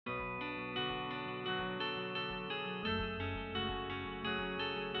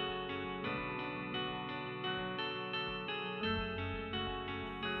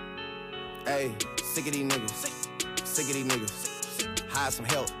Hey, sick of these niggas. Sick of these niggas. Hire some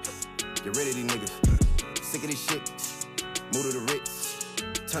help. Get rid of these niggas. Sick of this shit. Move to the Ritz.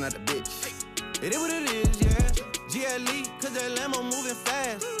 Turn out the bitch. It is what it is, yeah. GLE, cause that Lambo moving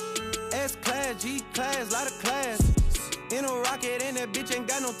fast. S-Class, G-Class, lot of class. In a rocket and that bitch ain't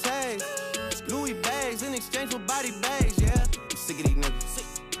got no tags. Louis bags in exchange for body bags, yeah. I'm sick of these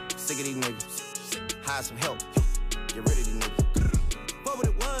niggas. Sick of these niggas. Hire some help. Get rid of these niggas. Fuck what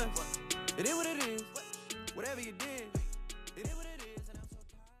it was. It is what it is. Whatever you did. It is what it is. And I'm so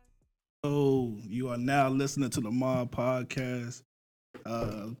tired. Oh, you are now listening to the Mob Podcast.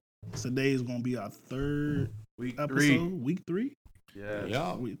 Today is gonna be our third episode. Week 3?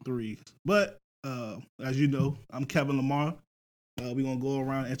 Yeah. Week 3. But as you know, I'm Kevin Lamar. We're gonna go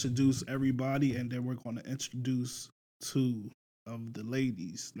around and introduce everybody, and then we're gonna introduce 2 of the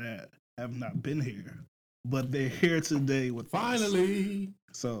ladies that have not been here, but they're here today with Finally.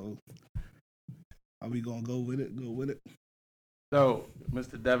 us. So are we gonna go with it? So,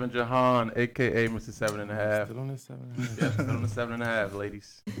 Mr. Devin Jahan, a.k.a. Mr. 7.5. Still on this 7.5. Yeah, still on the 7.5,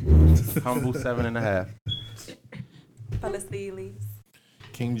 ladies. Humble 7.5. Felicity Leaves.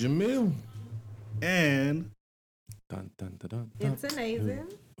 King Jamil. And Dun, dun, dun, dun, It's dun. amazing.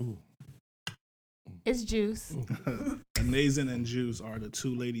 Ooh. It's Juice. Amazing and Juice are the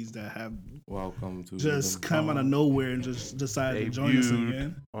 2 ladies that have Welcome to just the come out of Mob. nowhere and just decided to join us Debuted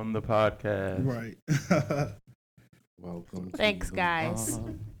again. on the podcast. Right. Welcome. Thanks, to the guys.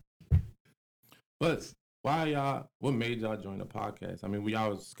 Mob. But what made y'all join the podcast? I mean, we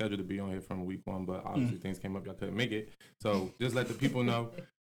all was scheduled to be on here from week 1, but obviously things came up, y'all couldn't make it. So just let the people know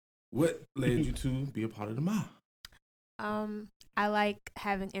what led you to be a part of the Mob. I like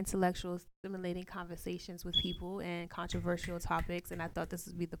having intellectual, stimulating conversations with people and controversial topics, and I thought this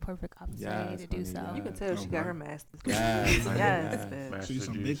would be the perfect opportunity Yes, to do honey, so. yes. You can tell she got her master's. Yes, Yes, yes. bitch. She's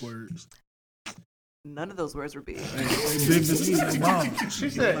some big words. None of those words were big. They big to me, Mom. She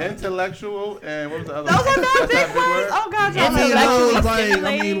said intellectual, and what was the other Those one? are not That's big words. Oh God, y'all I mean, Intellectually those, like,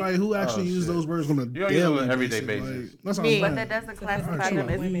 stimulating. like, who actually Oh, use shit. those words on a You don't use daily them on an everyday basis. Like, that's what Me. I'm But saying. that doesn't classify Alright, them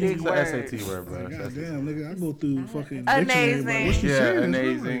as chill out. big It's an words. SAT word, bro. God It's damn, nigga, I go through fucking Amazing. dictionary, but what you Yeah, saying is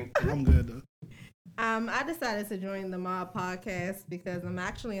amazing. right. I'm good though. I decided to join the Mob Podcast because I'm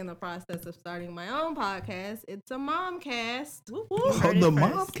actually in the process of starting my own podcast. It's a Momcast. Woo woo. Oh, Heard it the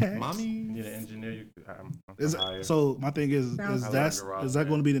first. Mobcast. You Mommy. need an engineer. I'm Is hired. so my thing is Sounds like that garage is that band.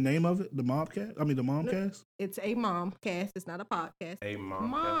 going to be the name of it? The Mobcast? I mean the Momcast? It's a Momcast. It's not a podcast. A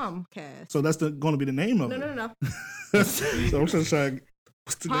mom. Momcast. So that's going to be the name of No, it. no, no. So I'm just trying.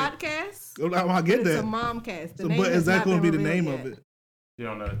 What's the name? Podcast. Oh, I get It's a that. Momcast. The So, name but has is that not going to been be the name revealed of yet. it? You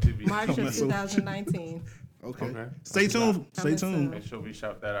don't know the TV. March I'm of messing with you. 2019. Okay. Okay. Stay tuned. Stay Coming tuned. soon. Make sure we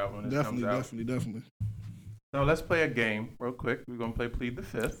shout that out when it Definitely, comes out. definitely. So let's play a game real quick. We're gonna play Plead the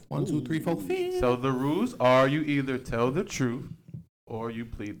Fifth. 1, 2, 3, 4, 5. So the rules are you either tell the truth or you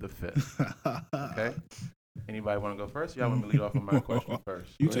plead the fifth. Okay. Anybody want to go first? Y'all want me to lead off with my question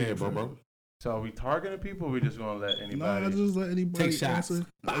first? You Go take ahead, it, bro. So are we targeting people? Or we just gonna let No, anybody? I just let anybody Take shots. answer.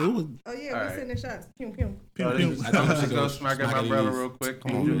 Ooh, Oh yeah, All we're right. sending shots. Pew pew. pew, So pew. this is- I I'm thought we just should gonna go smack at my smack brother these. real quick.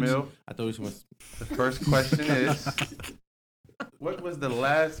 Come King on. Jamil. I thought we was The first question is, what was the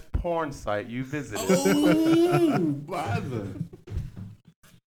last porn site you visited? Ooh, brother.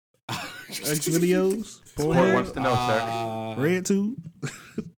 X videos. Porn wants to know, sir. Red tube.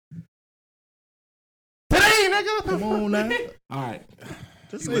 Today, nigga. Come on now. All right.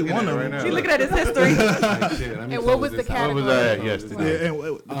 Just You say looking one at of it them. right now. She looking at his history. Like, shit, let me And what close was the this out. category? What was that Close this yesterday? out. Yeah,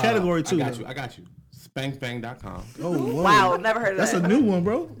 and the category too. I got you. Spankbang.com. Oh, whoa. Wow, never heard of That's that. a new one,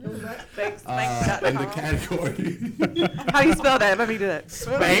 bro. Thanks. In the category. How do you spell that? Let me do that.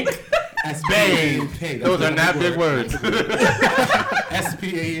 Spank. S-P-A-N-K. Those are not big words.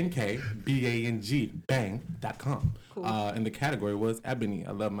 S-P-A-N-K-B-A-N-G. Bang.com. Cool. And the category was Ebony.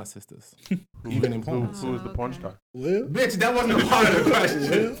 I love my sisters. Even in porn. Who was the porn star? Well, Bitch, that wasn't a part of the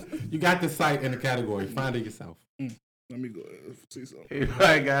question. You got the site and the category. Find it yourself. let me go see something.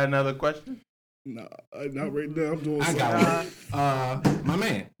 Anybody got another question? Nah, not right now. I'm doing I something. got one. My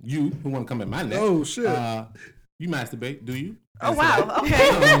man, you who want to come at my neck. Oh, shit. You masturbate, do you? Oh wow. Okay.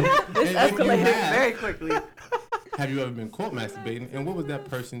 This And if you escalated have- very quickly. Have you ever been caught masturbating? And what was that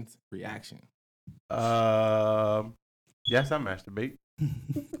person's reaction? Yes, I masturbate.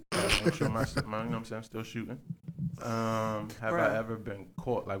 Make sure my, you know what I'm saying, I'm still shooting. Have Bruh. I ever been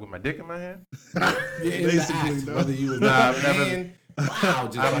caught like with my dick in my hand? Yeah, in the Basically, act, no. whether you was Nah, I've never- hand, wow,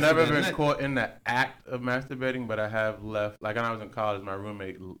 just I've like never that. been caught in the act of masturbating, but I have left. Like when I was in college, my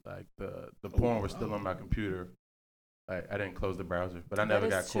roommate, like the porn was still on my computer. Like I didn't close the browser, but I never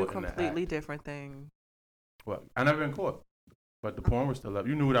That got is two caught in the completely act. different thing. What? I never been caught. But the porn was still up.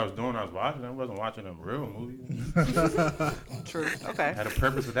 You knew what I was doing. I was watching. I wasn't watching a real movie. True. Okay. Had a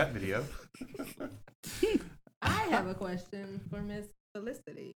purpose with that video. I have a question for Miss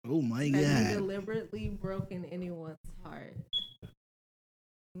Felicity. Oh my Have you god. deliberately broken anyone's heart?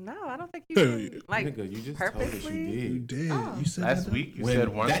 No, I don't think Hell you yeah. like Nigga, you just told us purposely. You did. did. Oh. You said Last that? week you When said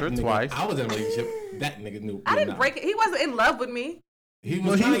once that or nigga- twice. I was in a relationship. That nigga knew. I didn't not. break it. He wasn't in love with me. He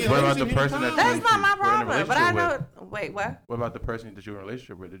Well, was he trying to was- get What a about the relationship, person he that was That's not my We're in a problem. But I know. relationship Wait, what? What about the person that you were in a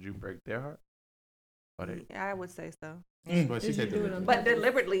relationship with? Did you break their heart? Or they? Yeah, I would say so. But she Did said you do it deliberately. on But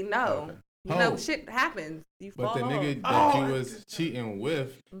deliberately, no. Okay. You know, Oh. shit happens. You But fall the nigga off. that Oh, you was cheating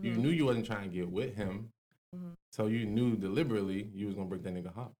with, you Mhm. knew you wasn't trying to get with him. Mhm. So you knew deliberately you was gonna break that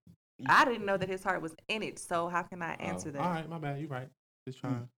nigga heart. I didn't know that his heart was in it, so how can I Oh, answer that? All right, my bad. You right. Just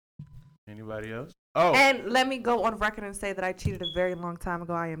trying. Anybody else? Oh, And let me go on record and say that I cheated a very long time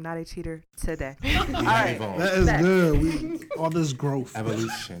ago. I am not a cheater today. We All right. move on. That is That- good. We all this growth,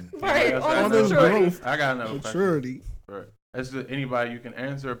 Evolution. Right, Yes, on I all the know. this maturity. growth, I got another question. maturity. For, that's just anybody you can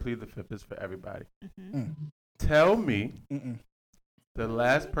answer or plead the fifth. It's for everybody. Mm. Tell me Mm-mm. the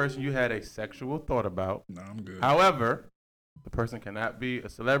last person you had a sexual thought about. Nah, I'm good. However, the person cannot be a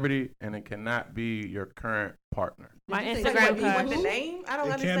celebrity and it cannot be your current partner. My Did you say Instagram celebrity? You want crush. the name? I don't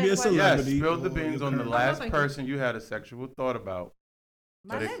It understand. can't be a the question. Yes, celebrity. spill the or beans your on the current- last thank you. person you had a sexual thought about.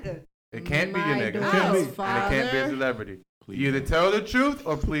 My But nigga. It can't be your My nigga. It can't be. And it can't be a father. celebrity. Plead You either that. tell the truth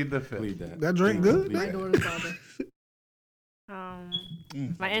or plead the fifth. Plead that. That drink Plead good? Plead My that. daughter's father.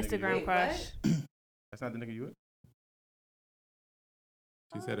 My Instagram Wait, crush. That's not the nigga you with?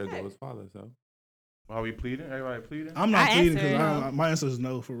 She said her Okay. daughter's father, so. While we pleading? Everybody pleading? I'm not I pleading because answered. my answer is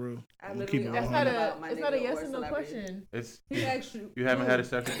no for real. I I'm literally keeping it only on. That's not think a. about my It's not a nigga yes or or no celebrity. question. It's He asked you. you haven't had a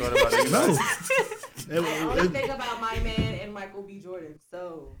sexual thought about anybody? No. I only It- think about my man and Michael B. Jordan.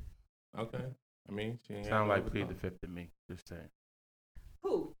 So Okay. I mean, she ain't Sound got like no plead the thought. fifth to me. Just saying.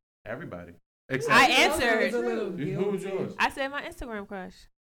 who? Everybody. I Except answered. who was yours? I said my Instagram crush.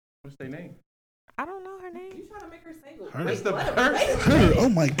 What's their name? I don't know her You name. trying to make her single? Her. It's the what? person. Her. Oh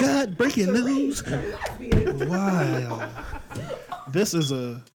my God! Breaking news. Lesbian. Wow. This is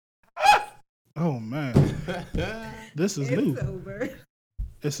a. Oh man. This is new. It's over.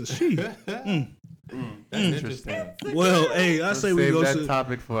 It's a she. Mm. That's interesting. Well, hey, I Let's say we save go that to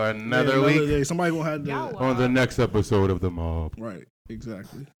topic for yeah, another week. day. Somebody gonna have Y'all to. wild. On the next episode of The Mob. Right.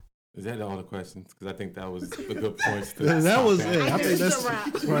 Exactly. Is that all the questions? Because I think that was the good points to That stop was at. it. I think think it's that's a wrap.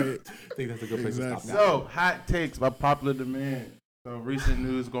 right. I think that's a good place to Exactly. stop now. So, hot takes by popular demand. So, recent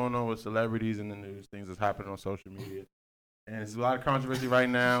news going on with celebrities in the news, things that's happening on social media. And there's a lot of controversy right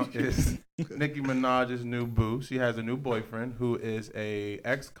now. Is Nicki Minaj's new boo. She has a new boyfriend who is a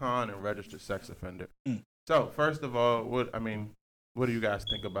ex-con and registered sex offender. Mm. So, first of all, what do you guys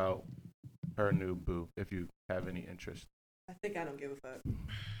think about her new boo, if you have any interest? I think I don't give a fuck.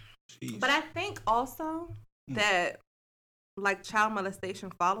 Jeez. But I think also that like child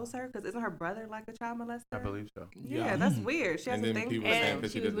molestation follows her because isn't her brother like a child molester? I believe so. Yeah, that's weird. She has And a then thing. people for saying And that.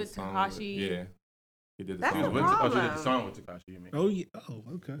 because she she did was the with song. Tekashi. Yeah. She did the That's She a was song. with, problem. she did the song with Tekashi, you mean? Oh yeah. Oh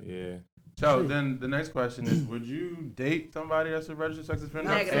okay. Yeah. So True. then the next question is, would you date somebody that's a registered sex offender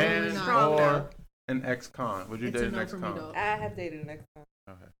Negative. and Strong or no. an ex-con? Would you It's date a an no for me, ex-con? dog. I have dated an ex-con.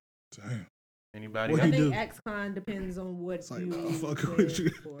 Okay. Damn. Anybody What I else? he think do? ex-con depends on what It's like, you. nah, fuck went with you.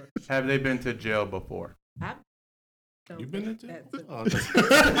 for. Have they been to jail before? I don't You been think to jail? that's a-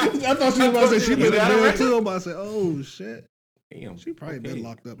 Oh, I thought she was about to say she been in got it jail right. too. I'm about to say, oh shit. damn. She probably Okay. been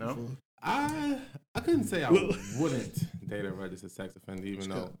locked up No? before. I couldn't say I Well- wouldn't date a registered sex offender, even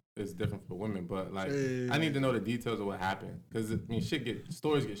though it's different for women. But like, Hey. I need to know the details of what happened because I mean,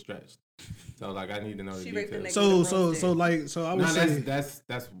 stories get stretched. So like, I need to know the She raped the details. nigga. So I would No, say.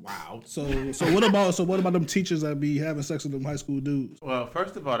 that's wild. So what about them teachers that be having sex with them high school dudes? Well,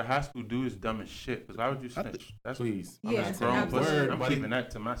 first of all, the high school dude is dumb as shit. Because why would you snitch? That's Please, Yeah, not grown absolutely. pussy. word, I'm buddy. keeping that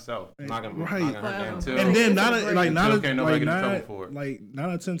to myself. Not gonna, Right. not gonna hurt them. Until- And then It's a not great- like not Still can't nobody like get in trouble nine for it. like 9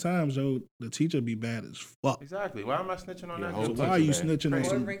 or 10 times, yo, the teacher be bad as fuck. Exactly. Why am I snitching on Yeah, that? whole So dude? why are you teacher bad. snitching on Crazy. Or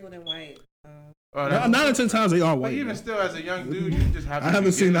some? wrinkled and white. Oh, that's- 9 out of 10 times they are But white. even yo. still, as a young dude, you just have. I to haven't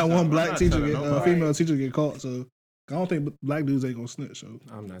be seen getting that one something. I'm black not teacher telling get nobody. female teacher get caught. So I don't think black dudes ain't gonna snitch. So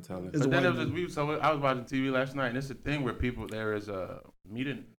I'm not telling. It's But a then white it was dude. just, so I was watching TV last night, and it's a thing where people there is a meet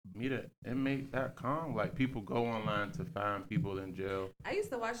an inmate.com. Like people go online to find people in jail. I used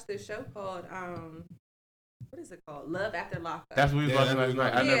to watch this show called what is it called? Love After Lockup. That's what we was Yeah, watching that's last what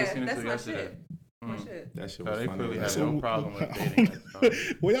night. I we never was seen it watching. until That's my yesterday. My Mm. shit. That shit So was they funny. clearly as have hell. no problem with dating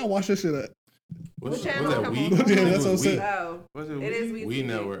ex-cons. where y'all watch this shit at? What's What that? channel Was that come We? on? Yeah, that's It what I'm was saying. Oh, Was it? it is We We TV.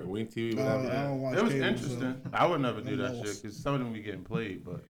 Network, We TV, I whatever. don't watch It was cable, so- interesting. I would never do I that don't shit watch- because some of them be getting played.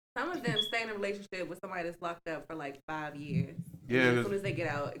 But Some of them stay in a relationship with somebody that's locked up for like 5 years. Yeah, And as soon as they get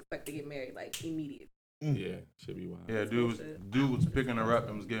out, expect to get married like immediate. Yeah, should be wild. Yeah, dude was picking her up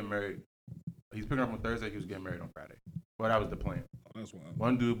and was getting married. He's picking her up on Thursday. He was getting married on Friday. Well, that was the plan. Oh, that's wild.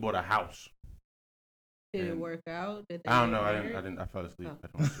 One dude bought a house. Did it And work out? Did they I don't get know. I married? didn't. I fell asleep. Oh. I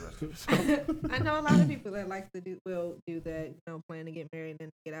don't watch the rest of it. So. I know a lot of people that like to will do that, you know, plan to get married and then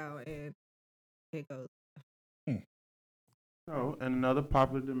get out, and it goes. So, and another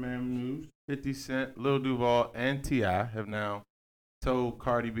popular demand news: 50 Cent, Lil Duval, and T.I. have now told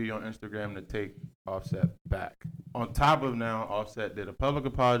Cardi B on Instagram to take Offset back. On top of now, Offset did a public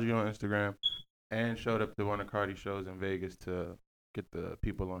apology on Instagram and showed up to one of Cardi's shows in Vegas to get the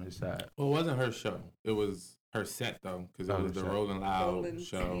people on his side. Well, it wasn't her show. It was her set though, because it Oh, was her the set. Rolling Loud Rolling,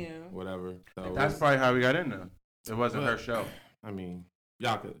 show, yeah. whatever. So That's probably how we got in there. It wasn't But- her show. I mean,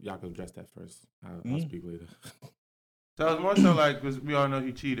 y'all could address that first. I'll speak later. So it's more so like, because we all know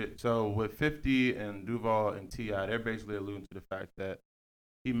he cheated. So with 50 and Duval and T.I., they're basically alluding to the fact that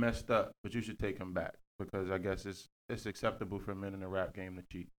he messed up, but you should take him back because I guess it's acceptable for men in the rap game to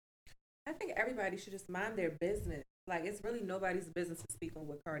cheat. I think everybody should just mind their business. Like, it's really nobody's business to speak on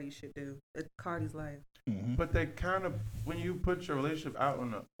what Cardi should do. It's Cardi's life. Mm-hmm. But they kind of, when you put your relationship out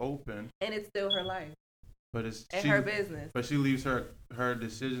in the open, And it's still her life but it's and her business. But she leaves her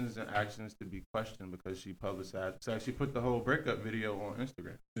decisions and actions to be questioned because she publicized. So she put the whole breakup video on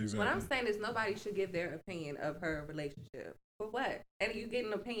Instagram. Exactly. What I'm saying is nobody should give their opinion of her relationship. For what? And you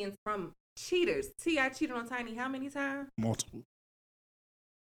getting opinions from cheaters. T.I. cheated on Tiny how many times? Multiple.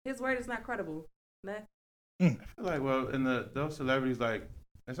 His word is not credible. Nah. I feel like, well, in those celebrities, like,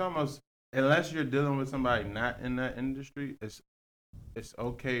 it's almost, unless you're dealing with somebody not in that industry, it's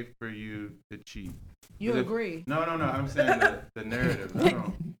okay for you to cheat. You If- agree? No, I'm saying the narrative. I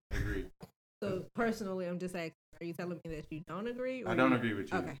don't agree. So personally, I'm just asking, are you telling me that you don't agree? I don't agree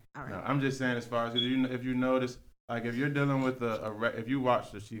with you. Okay, all right. No, I'm just saying as far as, if you notice, like, if you're dealing with if you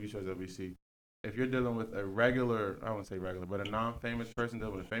watch the TV shows that we see, if you're dealing with a regular, I won't say regular, but a non-famous person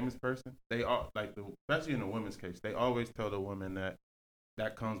dealing with a famous person, they all, like, especially in the women's case, they always tell the woman that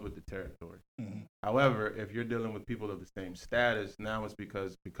comes with the territory. Mm-hmm. However, if you're dealing with people of the same status, now it's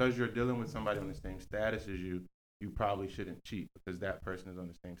because you're dealing with somebody on the same status as you, you probably shouldn't cheat because that person is on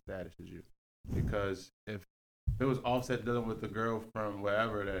the same status as you. Because if it was Offset dealing with a girl from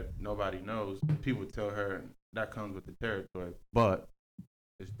wherever that nobody knows, people would tell her that comes with the territory. But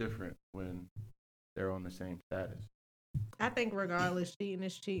it's different when they're on the same status. I think regardless, cheating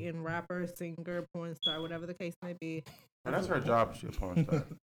is cheating. Rapper, singer, porn star, whatever the case may be. And that's her job. She's a porn star.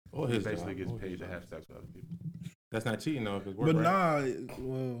 Or She his basically job. gets Or his paid to job. have sex with other people. That's not cheating though if it's work. But right?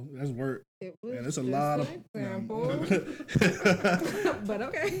 well, that's work. It was Man, it's a just lot an of example. But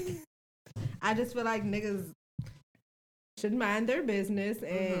okay. I just feel like niggas should mind their business,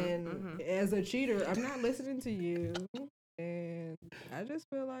 and as a cheater, I'm not listening to you. And I just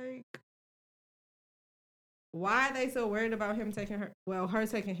feel like, why are they so worried about him taking her? Well, her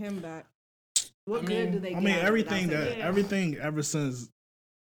taking him back. What good do they? I get mean, out of it? everything I'll say, yeah. everything ever since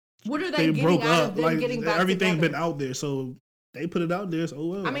What are they they, broke getting out up, of them like getting back everything together? been out there, so they put it out there. So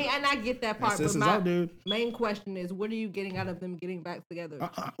well, I mean, and I get that part, since but it's my out there, main question is, what are you getting out of them getting back together?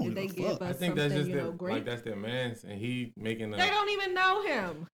 I don't Did they give a give fuck. us I think something, that's just you know, great? like that's their man's, and he making a. They don't even know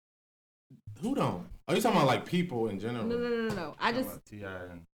him. Who don't? Oh, you talking about like people in general? No. I just, T.I.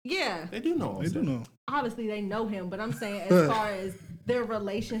 and yeah. They do know. They do know. Obviously, they know him, but I'm saying as far as their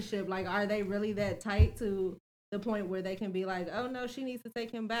relationship, like, are they really that tight to the point where they can be like, oh no, she needs to take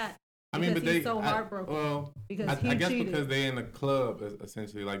him back? I mean, but Because he's they so heartbroken well, because he I guess cheated. because they in the club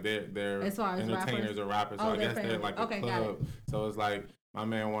essentially, like they're As far as entertainers rappers? or rappers. So Oh, I they're guess they're famous. like Okay, a got it. club. So it's like my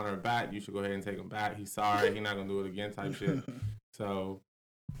man want her back. You should go ahead and take him back. He's sorry. He's not gonna do it again. Type shit. So,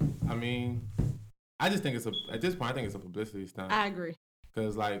 I mean, I just think at this point I think it's a publicity stunt. I agree.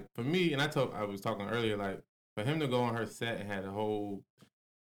 Cause like for me, and I was talking earlier, like for him to go on her set and had a whole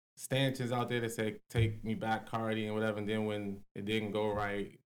stanchions out there that said "Take me back, Cardi" and whatever, and then when it didn't go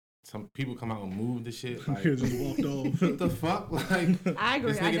right, some people come out and move the shit. Like, He just walked off. what the fuck? Like, I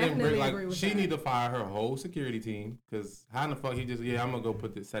agree. this I nigga didn't definitely bring, agree with she that. need to fire her whole security team. Cause how in the fuck he just I'm gonna go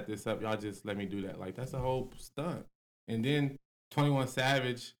set this up. Y'all just let me do that. Like that's a whole stunt. And then 21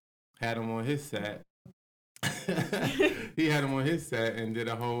 Savage had him on his set. He had him on his set and did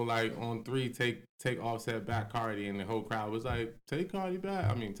a whole like on 3 take Offset back Cardi, and the whole crowd was like, take Cardi back.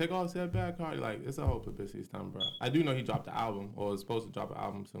 I mean, take Offset back Cardi. Like it's a whole publicity stunt, bro. I do know he dropped the album or was supposed to drop an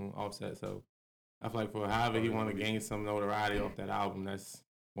album soon, Offset. So I feel like for however he want to gain some notoriety off that album, that's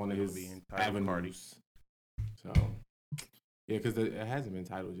one of It'll his be entitled Cardi. avenues. So yeah, because it hasn't been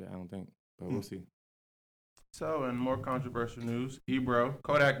titled yet, I don't think, but we'll see. So, in more controversial news,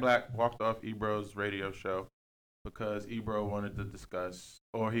 Kodak Black walked off Ebro's radio show because Ebro wanted to discuss,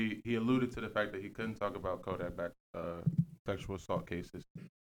 or he alluded to the fact that he couldn't talk about Kodak Black sexual assault cases.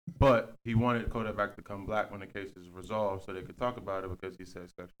 But he wanted Kodak Black to come back when the case is resolved so they could talk about it because he said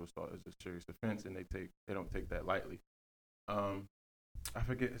sexual assault is a serious offense and they don't take that lightly. I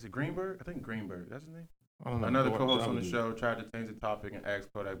forget, is it Greenberg? I think Greenberg, that's his name? I don't know. Another co-host on the show tried to change the topic and asked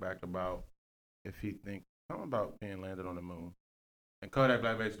Kodak Black about if he thinks something about being landed on the moon. And Kodak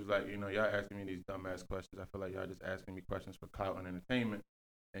Black basically was like, y'all asking me these dumbass questions. I feel like y'all just asking me questions for clout and entertainment,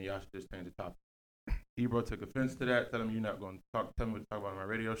 and y'all should just change the topic. Ebro took offense to that, tell him you're not going to tell me what to talk about on my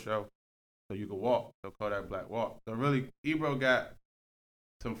radio show, so you could walk. So Kodak Black walked. So really, Ebro got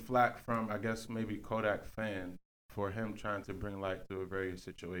some flack from, I guess, maybe Kodak fans for him trying to bring light to a various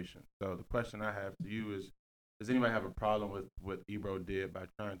situation. So the question I have to you is, does anybody have a problem with what Ebro did by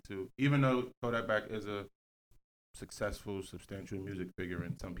trying to, even though Kodak Black is a successful, substantial music figure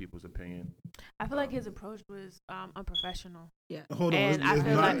in some people's opinion? I feel like his approach was unprofessional. Yeah. Hold on.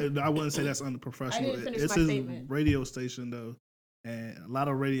 And I wouldn't say that's unprofessional. I didn't finish It's my his statement. radio station, though. And a lot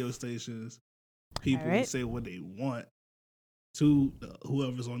of radio stations, people All right. say what they want to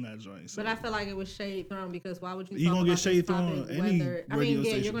whoever's on that joint. So But I feel like it was shade thrown because why would you? You talk gonna get about shade this topic thrown on any whether- I radio mean, yeah,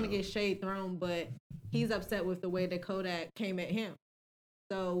 station, you're gonna though. get shade thrown, but he's upset with the way that Kodak came at him.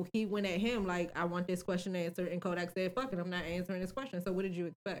 So he went at him like, "I want this question answered," and Kodak said, "Fuck it, I'm not answering this question." So what did you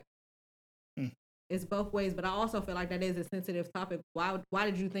expect? It's both ways, but I also feel like that is a sensitive topic. Why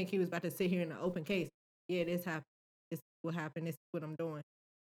did you think he was about to sit here in an open case? Yeah, this happened. This is what happened. This is what I'm doing.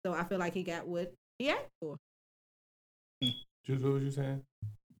 So I feel like he got what he asked for. Juice, what was you saying?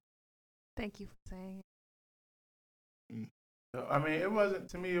 Thank you for saying it. I mean, it wasn't,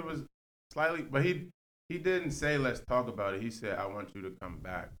 to me, it was slightly, but he didn't say, let's talk about it. He said, I want you to come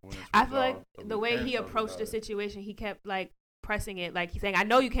back when it's I feel like resolved, so the we way can he talk approached the about it." situation, he kept like pressing it, like he's saying, "I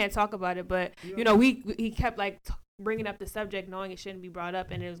know you can't talk about it, but Yeah. he kept like bringing up the subject, knowing it shouldn't be brought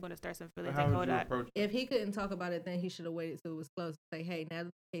up, and it was going to start some But feelings how in would you Kodak." approach it? If he couldn't talk about it, then he should have waited till it was closed. Say, hey, now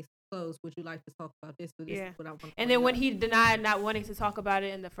that the case is closed, would you like to talk about this? So this Yeah. is what I want. And then when he denied not wanting to talk about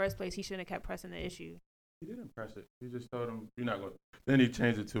it in the first place, he shouldn't have kept pressing the issue. He didn't press it. He just told him, you're not going to. Then he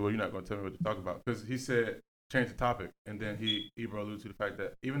changed it to, well, you're not going to tell me what to talk about. Because he said, change the topic. And then Ebro alluded to the fact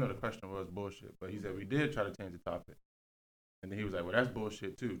that even though the question was bullshit, but he said, we did try to change the topic. And then he was like, well, that's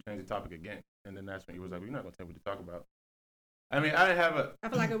bullshit too. Change the topic again. And then that's when he was like, well, you're not going to tell me what to talk about. I mean, I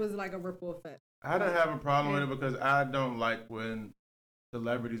feel like it was like a ripple effect. I don't have a problem with it because I don't like when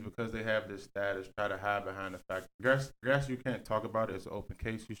celebrities, because they have this status, try to hide behind the fact. Guess you can't talk about it. It's an open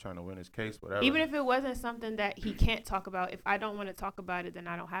case. He's trying to win his case, whatever. Even if it wasn't something that he can't talk about, if I don't want to talk about it, then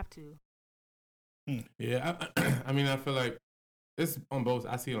I don't have to. Yeah, I mean, I feel like it's on both.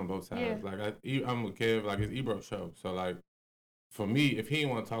 I see it on both sides. Yeah. Like I'm with Kev. Like it's Ebro's show, so like for me, if he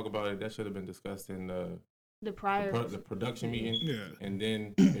didn't want to talk about it, that should have been discussed in The prior. the production meeting. Yeah. And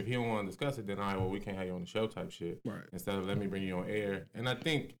then if he don't want to discuss it, then all right, well, we can't have you on the show type shit. Right. Instead of let me bring you on air. And I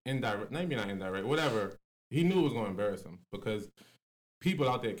think indirect, maybe not indirect, whatever. He knew it was going to embarrass him because people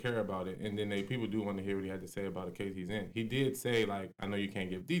out there care about it, and then people do want to hear what he had to say about the case he's in. He did say, like, I know you can't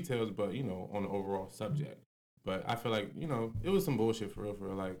give details, but, on the overall subject. But I feel like, it was some bullshit for real.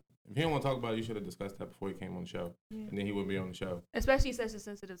 Like, if he didn't want to talk about it, you should have discussed that before he came on the show. Yeah. And then he wouldn't be on the show. Especially such a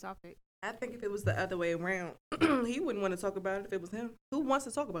sensitive topic. I think if it was the other way around, he wouldn't want to talk about it if it was him. Who wants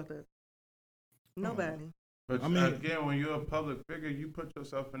to talk about that? Nobody. But I mean- again, when you're a public figure, you put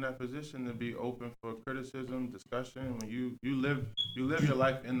yourself in that position to be open for criticism, discussion. When you live your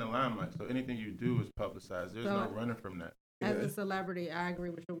life in the limelight, so anything you do is publicized. There's no running from that. As a celebrity, I agree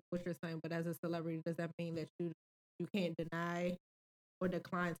with what you're saying, but as a celebrity, does that mean that you can't deny or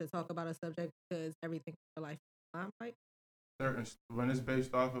decline to talk about a subject because everything in your life is limelight? When it's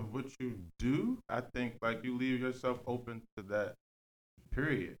based off of what you do, I think like you leave yourself open to that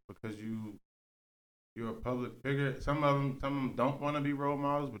period because you're a public figure. Some of them don't want to be role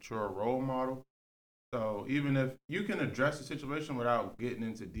models, but you're a role model. So even if you can address the situation without getting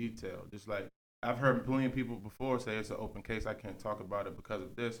into detail, just like I've heard plenty of people before say it's an open case, I can't talk about it because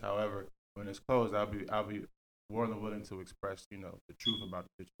of this. However, when it's closed, I'll be more than willing to express, the truth about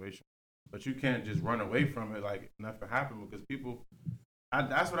the situation. But you can't just run away from it like nothing happened because people.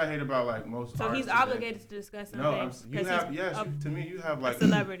 That's what I hate about like most. So he's artists today. obligated to discuss something. No, you have to me you have like a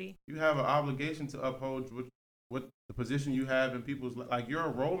celebrity. You have an obligation to uphold what the position you have in people's like. You're a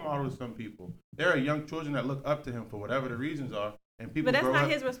role model to some people. There are young children that look up to him for whatever the reasons are, and people. But that's grow not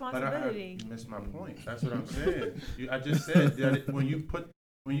up, his responsibility. You missed my point. That's what I'm saying. I just said that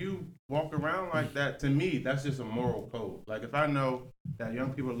when you walk around like that, to me, that's just a moral code. Like if I know that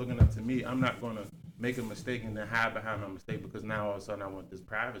young people are looking up to me, I'm not gonna make a mistake and then hide behind my mistake because now all of a sudden I want this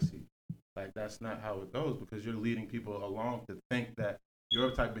privacy. Like that's not how it goes because you're leading people along to think that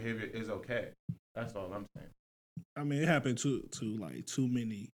your type of behavior is okay. That's all I'm saying. I mean, it happened to like too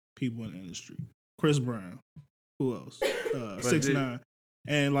many people in the industry. Chris Brown, who else? 6ix9ine,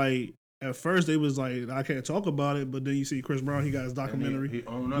 and like at first they was like, I can't talk about it, but then you see Chris Brown, he got his documentary. He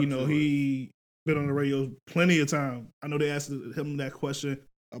owned up you know, to he been on the radio plenty of time. I know they asked him that question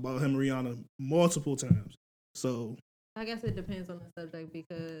about him and Rihanna multiple times. So I guess it depends on the subject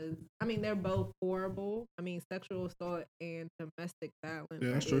because I mean they're both horrible. I mean sexual assault and domestic violence.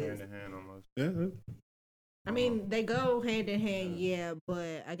 Yeah, that's true. hand in hand almost. Yeah. I mean they go hand in hand, yeah,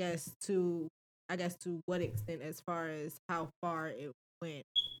 but I guess to what extent as far as how far it went.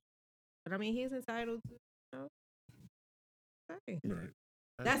 But I mean he's entitled to, you know. Hey. Right.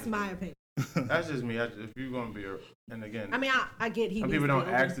 That's my opinion. That's just me. If you're gonna be and again, I mean I get he. some needs people to don't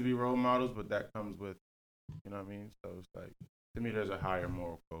be ask older. to be role models, but that comes with, you know what I mean. So it's like to me, there's a higher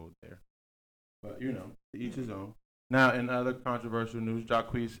moral code there. But you know, to each his own. Now, in other controversial news,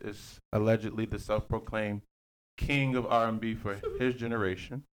 Jacquees is allegedly the self-proclaimed king of R&B for his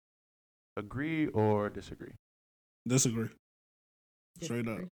generation. Agree or disagree? Disagree. Straight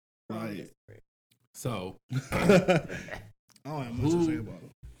up. Like, So, I don't have much to say about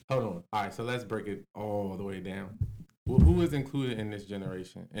it. hold on. All right, so let's break it all the way down. Well, who is included in this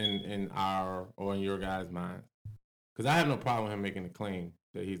generation, in our or in your guys' minds? Because I have no problem with him making the claim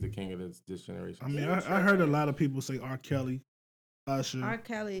that he's the king of this generation. I mean, I heard a lot of people say R. Kelly, Usher. R.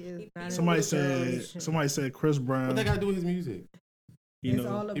 Kelly is not Somebody in said Chris Brown. What they got to do with his music? You It's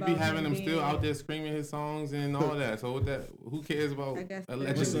know, all He about be having him them still being- out there screaming his songs and all that. So what that? Who cares about I guess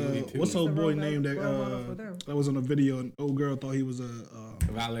allegedly? what's old boy It's a name role model for them. that was on the video and old girl thought he was a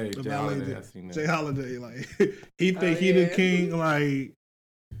Valet? the Jay valet. Holiday, I seen that. Jay Holiday, like he think he the king, like.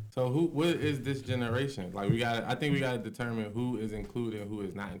 So what is this generation? Like I think we got to determine who is included and who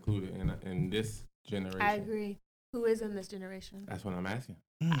is not included in this generation. I agree. Who is in this generation? That's what I'm asking.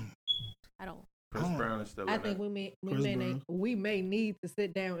 I don't. Chris Brown is still I in think it. we may need to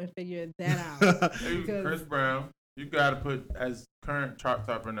sit down and figure that out. Hey, because Chris Brown, you got to put as current chart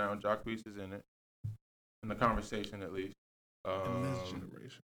topper now. Jacquees is in it, in the conversation at least. In this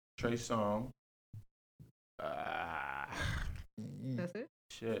generation. Trey Songz. that's it.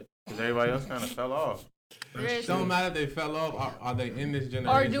 Shit, because everybody else kind of fell off. It don't matter if they fell off. Are they in this generation?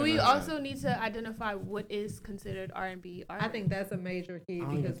 Or do we not? also need to identify what is considered R&B? I think that's a major key I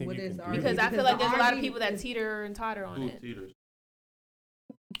don't even because think what you is can do R&B? because I feel like there's a lot of R&B people that is- teeter and totter on Who it. teeters?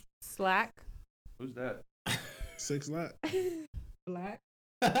 Slack. Who's that? 6 Lack. black.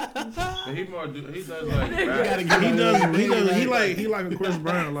 But he does like You rap. gotta give He him does. He like a Chris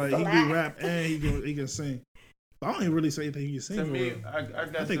Brown. Like he can rap and he can sing. But I don't even really say anything he can sing. To for me, real. I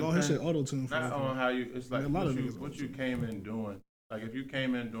guess I think all his shit depends auto tune. not on how you. It's like A lot of what niggas you auto-tune. came in doing. Like if you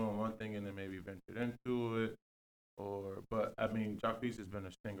came in doing one thing and then maybe ventured into it, but I mean, Jacquees has been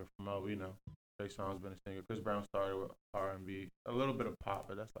a singer from all we know. Trey Songz been a singer. Chris Brown started with R&B, a little bit of pop,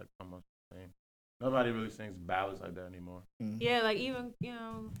 but that's like almost the same. Nobody really sings ballads like that anymore. Yeah, like even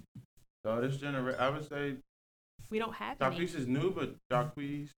So this generation, I would say we don't have any. Jacquees is new, but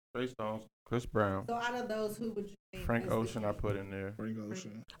Jacquees, Trey Songz, Chris Brown, So out of those, who would you think Frank is the Ocean, I king? put in there. Frank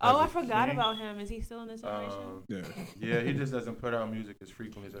Ocean. Oh, I As a forgot king. about him. Is he still in this generation? Yeah. Yeah, he just doesn't put out music as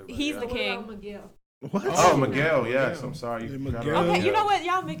frequently as everybody He's else. the What king. about Miguel? What? Oh, Miguel, yes. I'm sorry. Yeah, You forgot Miguel. about Okay, you know Miguel. what?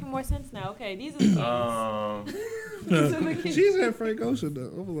 Y'all making more sense now. Okay, these are the kings. She said Frank Ocean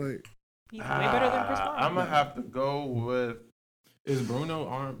though. I was like, He's way better than Chris Brown. I'm gonna have to go with. Is Bruno's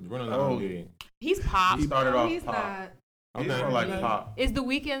Oh. R&B? He's pop. He started No, off he's pop. not. He's Okay. more like pop. Is The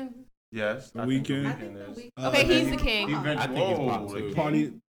Weeknd? Yes, The I think Weeknd. I The think Weeknd the is. week. Okay, he's the He king. ventured, I think he's pop, whoa, too. the party.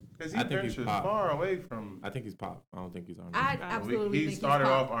 king. Because I he think he's ventured pop. far away from. I think he's pop. I don't think he's R&B. I absolutely He think started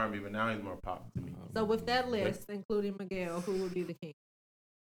he's off pop. R&B, but now he's more pop to me. So with that list, including Miguel, who would be the king?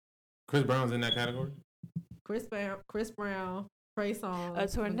 Chris Brown's in that category. Chris Brown, Trey Songz, A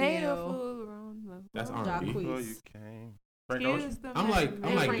tornado Miguel, flew around the That's world. R&B. Jacquees. Before you came. Frank Excuse Ocean. the I'm like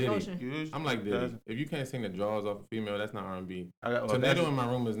man. Frank Diddy. Ocean. Usually I'm like Diddy. doesn't. If you can't sing the draws off a female, that's not R&B. I got, Tornado in my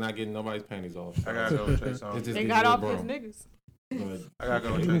room is not getting nobody's panties off. I gotta go with Trey It's Songz. just They these got little off his bro. niggas. I gotta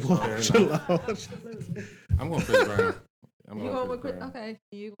go with Trey Wow, Songz. chill out. I'm going Chris Brown. I'm You going going with Chris Chris? Brown. Okay,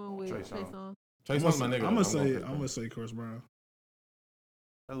 you going with Trey Trey Songz. Songz? Trey Songz my nigga. I'm Chris gonna Brown. say Chris Brown.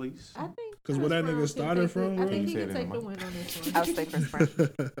 At least. I think 'Cause where Chris that nigga Brown can started take the- from, I bro? think You he said can it, take the Mama. win on this one. I'll say Chris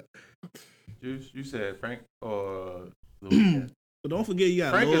Brown. You said Frank or Louis. But don't forget you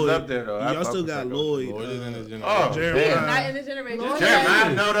got Frank Lloyd. is up there though. I Y'all fuck still with got Frank. Lloyd. Lloyd is in his Oh, generation. Jeremiah. Not in the generation.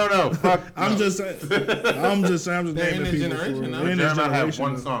 Jeremiah, no. Fuck. I'm just saying. I'm just They're naming in this people. generation, For no? in this Jeremiah had generation.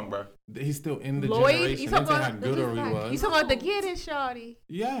 one song, bro. He's still in the Lloyd, generation. you They talking say how about good or he you was. talking about the Get It Shawty?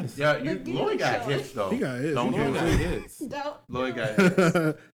 Yes. Yeah, Lloyd got hits though. He got hits. Don't He do Lloyd got that. hits. Don't. Lloyd got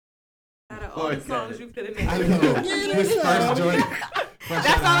hits. Out of all the Lloyd got songs it. you could I have know. named. His first joint.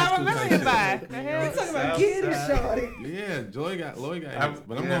 That's all I remember him by. The hell? Talking about get it, shorty. Yeah, Lloyd got hits.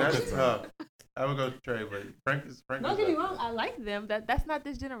 But I'm yeah, going that's Pittsburgh. tough. I would go Trey, but Frank is. Don't get me wrong, I like them. That's not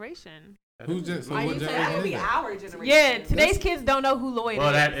this generation. Who's just so Why what you say That generation would is be that? our generation. Yeah, today's kids don't know who Lloyd Well,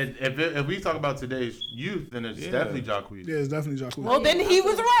 is. that if we talk about today's youth, then it's Yeah. definitely Jacquees. Yeah, it's definitely Jacquees. Well, then he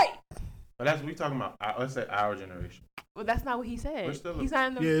was right. But that's we talking about. Let's say our generation. Well, that's not what he said. We're still- He's not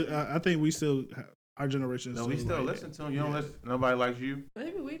in the. Yeah, I think we still our generation. No, we still like listen to him. You don't Yeah. listen. Nobody likes you.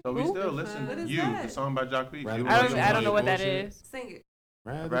 Maybe we. So we Who? still listen. What is You, that? the song by Jacquees. Rather You I listen don't. I don't to know what that bullshit. is. Sing it.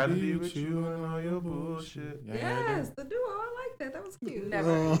 I'd rather be with you and all your bullshit. Yes, the duo. I like that. That was cute.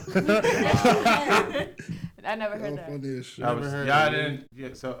 Never. I never heard that. Funny as shit. I was, heard y'all it. didn't. Yeah,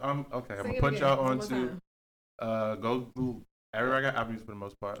 so okay. I'm Sing gonna it put again, y'all one on more to time. go through. Everybody got albums for the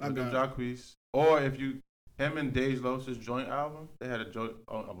most part. I Look at got Jacquees. Or if you him and Dej Loaf's joint album, they had a joint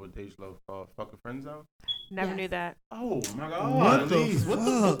with Dej Loaf called "Fuck a Friend Zone." Never Yes. knew that. Oh my god! What the Elise. fuck?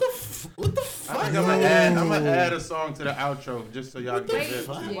 What the I fuck? think I'm gonna add a song to the outro just so y'all can Wait, get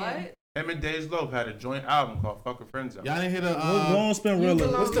it. what? Him and Dej Loaf had a joint album called "Fuck a Friend Zone." Y'all didn't hear the Go on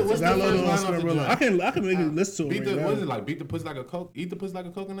Spinrilla. what's the first Download line it on off the Spinrilla. joint? I can make you listen to beat it the right what is now. it like? Beat the pussy like a coke, eat the pussy like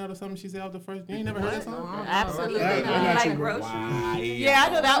a coconut or something. She said off the first. You ain't never heard that song? Absolutely I not. got you, Like bro. groceries. Yeah, I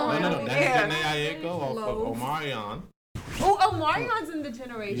know that No, one. no, that's Yeah. Janae Aiko off of Loaf. Omarion. Oh, Marion's in the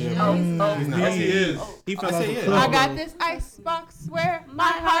generation. Yeah, Oh, bro. he's He's not. Yes, he is. He fell I off say a yeah. cliff. I got this ice box where my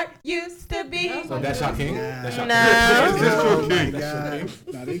heart used to be. So that's y'all king? Yeah. That's y'all No. king? Oh my King. god.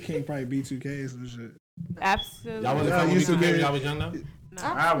 Nah, they can't probably B2Ks and shit. Absolutely. Y'all wasn't Yeah, I fucking used to with get me it. when y'all was young though?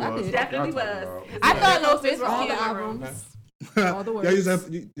 I was. did. Definitely Y'all talking was. about- I thought Lil Fizz was All cute the in the room. albums. All the Y'all used to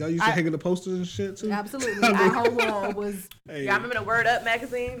words. y'all used to hang in the posters and shit too. Absolutely. Our whole wall was. Hey, Y'all remember the Word Up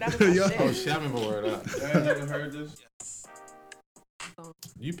magazine? That was my Yo. Oh shit. shit, I remember Word Up. Y'all ain't never heard this?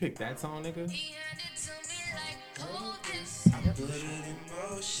 You picked that song, nigga?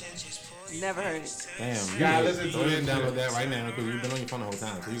 Never heard it. Damn, you Yeah, gotta listen to go ahead and this download shit. that right now because you've been on your phone the whole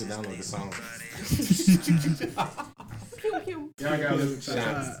time, so you can download the song. Y'all gotta listen to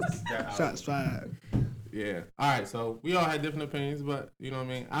Shots. that. Shots fired. Yeah. All right. So we all had different opinions, but you know what I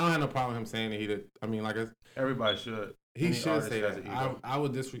mean. I don't have no problem with him saying that he did. I mean, like Everybody should. he Any should artist say has that. an ego. I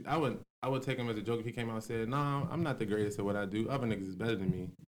would take him as a joke if he came out and said, "Nah, I'm not the greatest at what I do. Other niggas is better than me,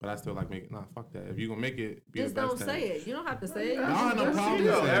 but I still like making. Nah, fuck that. If you gonna make it, be Just the best don't at say it. You don't have to say it. I don't have no problem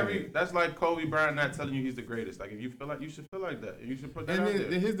Yo, with saying that's like Kobe Bryant not telling you he's the greatest. Like if you feel like you should feel like that, you should put that And out in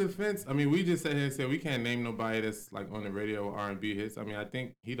there. his defense, I mean, we just sat here and said we can't name nobody that's like on the radio with R&B hits. I mean, I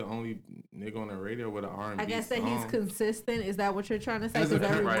think he the only nigga on the radio with an R&B I guess that song. he's consistent. Is that what you're trying to say? As of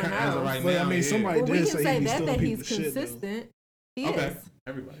Because everyone right- as of else. right But I now, mean, yeah. somebody Well, we did can say say he be that stealing he's people's shit, though. consistent. He Okay. is.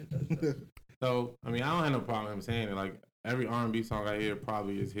 Everybody does that. So, I mean, I don't have no problem with him saying it. Like, every R&B song I hear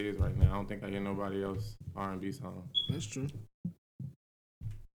probably is his right now. I don't think I hear nobody else R&B song. That's true.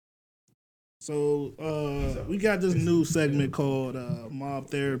 So we got this new segment called Mob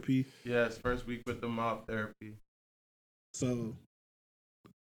Therapy. Yes, first week with the mob therapy. So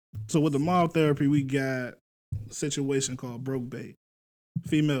with the Mob Therapy, we got a situation called Broke Bait.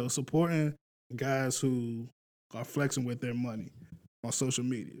 Females supporting guys who are flexing with their money on social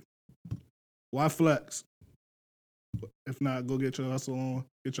media. Why flex? If not, go get your hustle on,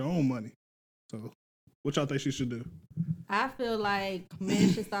 get your own money. So what y'all think she should do? I feel like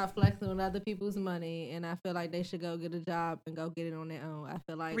men should stop flexing with other people's money, and I feel like they should go get a job and go get it on their own. I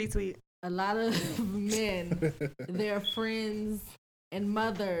feel like Retweet. a lot of men, their friends and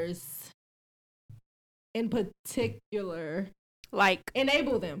mothers in particular, Like,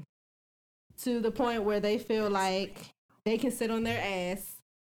 enable them to the point where they feel like they can sit on their ass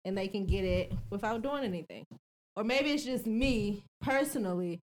and they can get it without doing anything. Or maybe it's just me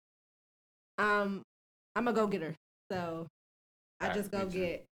personally. I'm a go-getter. So I Right, just go me too.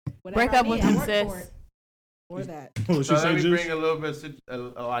 get whatever break I up need. with I him, work sis. for it. Or that. Oh, So she let me said bring a little bit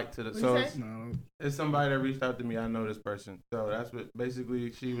alike to the. What'd So you it's, say? No. it's somebody that reached out to me. I know this person. So that's what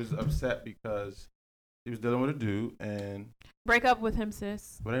basically she was upset because she was dealing with a dude and break up with him,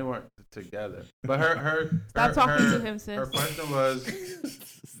 sis. but they weren't together. But her Stop talking her, to him, sis. Her question was,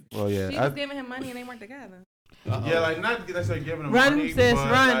 well, She yeah, was giving him money and they weren't together. yeah, like not necessarily giving him Run, money, sis,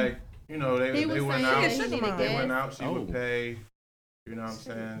 but run. like you know He they was went saying out. that he needed They gas. went out. She Oh. would pay. You know what I'm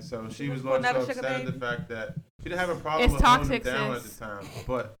saying? So she was Well, more so never sugar upset at the baby. fact that she didn't have a problem It's with holding him toxic, down at sis. the time,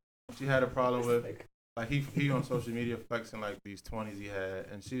 but she had a problem with like he on social media flexing like these 20s he had,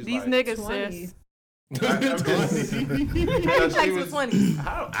 and she's These like, niggas, 20s. sis. I'm just, He because likes she the was, 20s.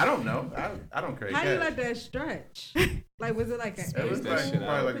 I don't know. I don't care. How do you let that stretch? Like, was it like an It was that like, shit probably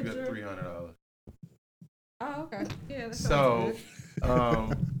out. like a good $300. Oh, okay. Yeah. That So,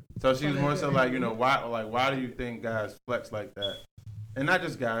 sounds so she was more so Okay. like, you know, why do you think guys flex like that? And not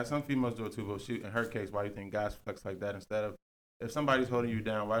just guys, some females do it too. But in her case, why do you think guys flex like that instead of if somebody's holding you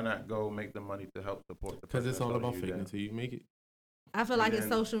down, why not go make the money to help support the person? Because it's that's all holding about you faking down? until you make it. I feel like And it's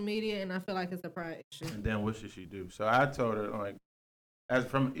then- social media, and I feel like it's a pride issue. And then what should she do? So I told her like, as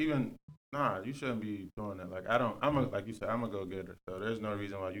from even you shouldn't be doing that. Like like you said, I'm a go getter. So there's no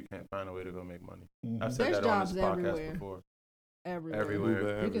reason why you can't find a way to go make money. Mhm. I've said There's that on this jobs podcast everywhere. before. Everywhere.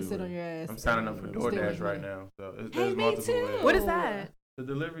 Everywhere. You can sit on your ass. I'm signing up for and still DoorDash make right money. now. So Hey, there's me multiple too. ways. What is that? The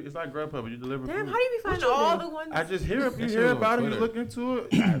delivery, it's like Grubhub, but you deliver Damn, food. how do you be finding you all do? the ones? I just hear That you shit hear was on about it, you Twitter. look into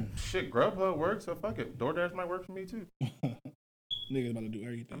it. Shit, Grubhub works, so fuck it. DoorDash might work for me too. Niggas about to do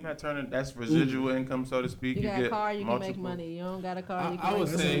everything. I'm not turning. That's residual income, so to speak. You got a get car, you can make multiple- money. You don't got a car, you I can would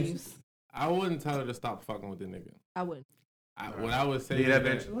make say- moves. I wouldn't tell her to stop fucking with the nigga. I wouldn't. What I would say Need is that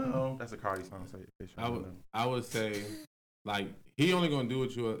that bitch alone. That's a Cardi song. So I would say, like, he only gonna do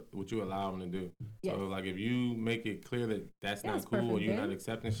what you allow him to do. Yes. So, like, if you make it clear that that's Yeah, not it's cool, or perfect, you're man. not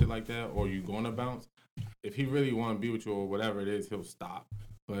accepting shit like that, or you gonna bounce, if he really want to be with you or whatever it is, he'll stop.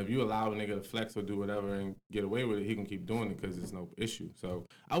 But if you allow a nigga to flex or do whatever and get away with it, he can keep doing it because there's no issue. So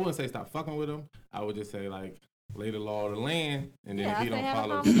I wouldn't say stop fucking with him. I would just say, like, lay the law of the land, and then Yeah, if I he say don't have a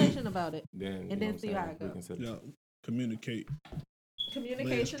follow conversation suit, about it. then And you then know see what how I'm it saying? goes. Reconsider. Yeah, communicate.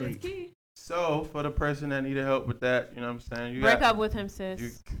 Communication is straight. key. So for the person that needed help with that, you know what I'm saying? You Break got, up with him, sis.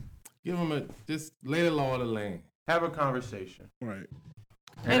 you Give him just lay the law of the land. have a conversation. Right.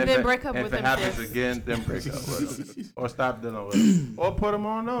 And if then it- break up if with it him, happens sis. again, then break up with him. Or stop dealing with him. Or put him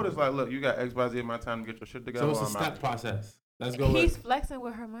on notice. Like, look, you got XYZ amount of time to get your shit together. So it's or a I'm step out. process. Let's go He's with flexing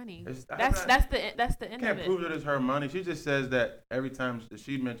with her money. It's- That's the end Can't of prove it. that it's her money. She just says that every time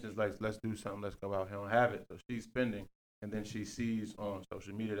she mentions, like, let's do something, let's go out, he don't have it. So she's spending. And then she sees on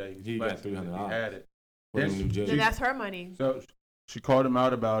social media that he's He got flexing and $300. he had it. for Then them new she- Then jerseys. that's her money. So she called him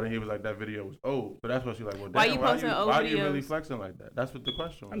out about it. He was like, that video was old. So that's what she's like, well, damn, Why you posting old why you really videos? flexing like that? That's what the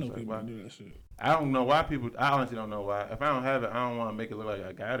question was. I know Like, people why? do that shit. I don't know why people. I honestly don't know why. If I don't have it, I don't want to make it look like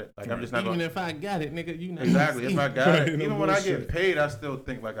I got it. Like I'm just not Even going. if I got it, nigga, you know. Exactly. If I got Right, it, no even when I bullshit. get paid, I still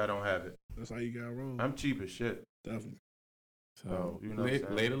think like I don't have it. That's how you got roll. I'm cheap as shit. Definitely. So you know lay, what I'm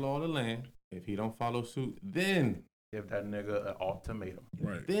saying? lay the law of the land. If he don't follow suit, then Give that nigga an ultimatum.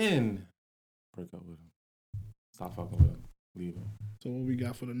 Right. break up with him. Stop fucking with him. Leave him. So what we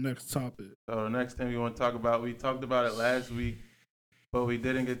got for the next topic? So the next thing we want to talk about, we talked about it last week, but we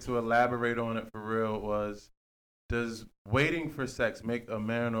didn't get to elaborate on it for real. Was does waiting for sex make a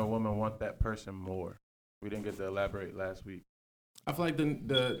man or a woman want that person more? We didn't get to elaborate last week. I feel like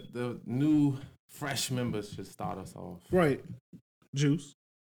the new fresh members should start us off. Right. Juice.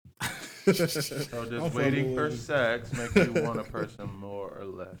 So does I'm waiting fucking for with you. sex make you want a person more or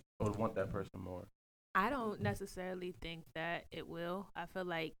less, or want that person more? I don't necessarily think that it will. I feel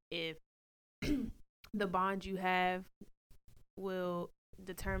like if the bond you have will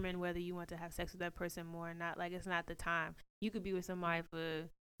determine whether you want to have sex with that person more or not. Like, it's not the time. You could be with somebody for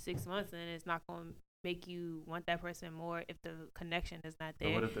 6 months and it's not going to make you want that person more if the connection is not So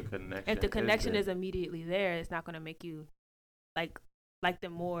there. what if the connection? If the connection there? is immediately there, it's not going to make you like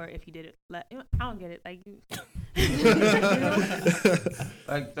them more if you did it. I don't get it. Like you.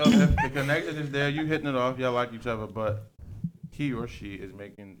 Like, so if the connection is there, you hitting it off, y'all like each other, but he or she is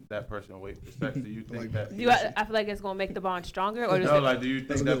making that person wait for sex. Do you think Like, that? Do I feel like it's going to make the bond stronger, or No, like, do you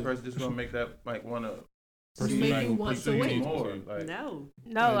That's think that good. person just gonna make that like want to Make you want to wait. more? Like, No.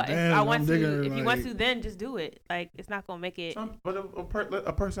 no? Like, If damn, I I'm want digging to. it, If you want like- to, then just do it. Like, it's not going to make it. but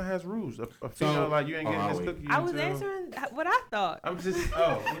a person has rules. A female, like, you ain't getting this cookie. I was until- answering what I thought. I'm just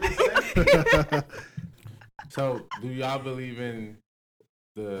saying. So do y'all believe in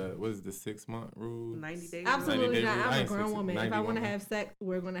the 6 month rule? 90 days. Absolutely 90 not. days. I'm a 90 grown woman. If I 90 want to woman. have sex,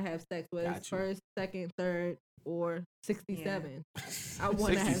 we're gonna have sex. Whether Got it's you. first, second, third, or 67. I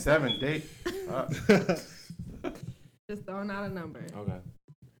want to have 67 date. just throwing out a number.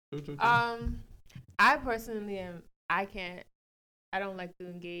 Okay. True. I personally am. I don't like to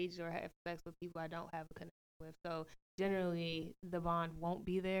engage or have sex with people I don't have a connection with. So generally, the bond won't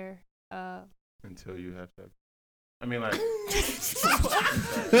be there. Until you have sex. I mean, like. Yo.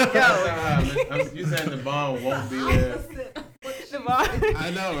 You saying the bond won't be there? The bond. I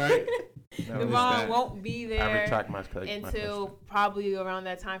know, right? The bond won't be I there retract my until probably around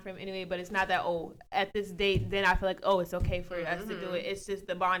that time frame anyway. But it's not that at this date, then I feel like it's okay for us to do it. It's just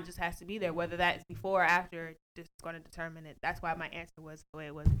the bond just has to be there, whether that's before or after. Just going to determine it. That's why my answer was the way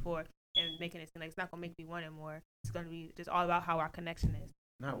it was before, and making it seem like it's not gonna make me want it more. It's gonna be just all about how our connection is.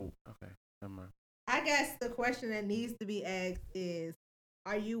 Okay. Never mind. I guess the question that needs to be asked is,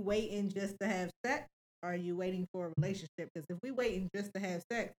 are you waiting just to have sex? Or are you waiting for a relationship? Because if we waiting just to have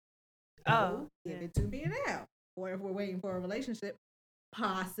sex, give it to me now. Or if we're waiting for a relationship,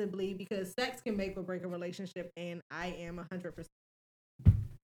 possibly, because sex can make or break a relationship, and I am 100%.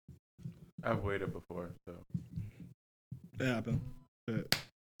 I've waited before, so. That happened. Yeah.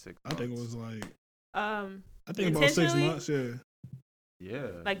 6 I think it months. was like. I think about 6 intentionally? months. Yeah. Yeah.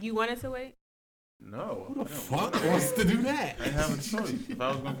 Like you wanted to wait? No. Who the fuck wants to do that? I didn't have a choice. If I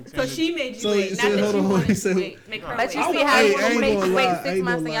was going to So continue. she made you So wait, you not said, that hold you on, wanted he to said- wait. Make her But wait. you see I how ain't you gonna make lie, wait I 6 ain't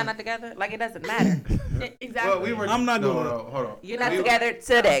months gonna and y'all lie. not together? Like, it doesn't matter. Exactly. Well, we were. I'm not no, gonna- hold on. You're not We- together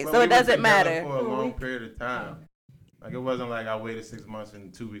today, but so we it were doesn't together matter. For a long period of time. Like, it wasn't like I waited 6 months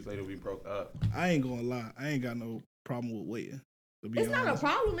and 2 weeks later we broke up. I ain't gonna lie. I ain't got no problem with waiting. To be It's not a honest.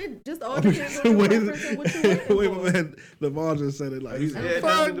 problem. It just all depends on your preference and what you're waiting Wait, for. man. LeVar just said it like, he's Yeah, like, it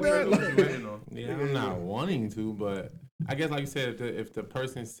fuck, depends man. on what you're waiting on. Yeah, I'm not wanting to, but I guess like you said, if the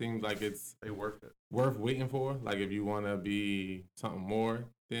person seems like it's They worth it. worth waiting for, like if you want to be something more,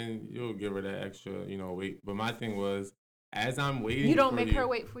 then you'll give her that extra, wait. But my thing was, as I'm waiting, You don't for make you, her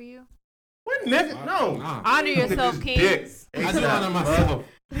wait for you? What nigga? No. Nah. Honor yourself, This King. dick. I do honor myself,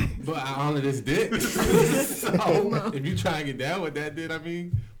 but I honor this dick. So if you try and get down with that, then I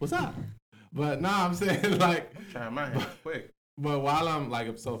mean, what's up? But nah, I'm saying like, I'm trying my hand quick. but while I'm like,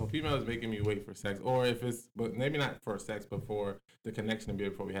 if a female is making me wait for sex, or if it's, but maybe not for sex, but for the connection to be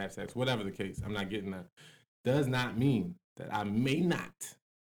before we have sex, whatever the case, I'm not getting that. Does not mean that I may not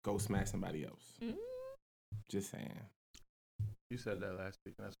go smack somebody else. Just saying. You said that last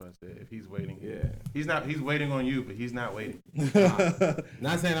week, and that's what I said. If he's waiting, Yeah. he's waiting on you, but he's not waiting.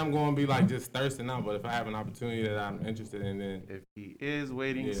 Not saying I'm going to be like just thirsting out, but if I have an opportunity that I'm interested in, then If he is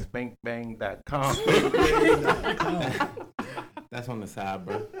waiting, Yeah. spankbang.com. that's on the side,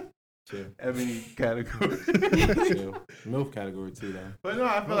 bro. Chill. Ebony category. Chill. MILF category too, though. But no,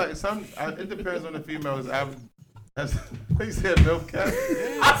 I feel like it depends on the females. You said milk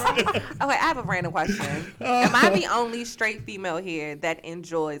category. Okay, I have a random question. Am I the only straight female here that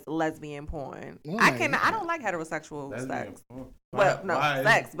enjoys lesbian porn? I don't like heterosexual sex. Well, no,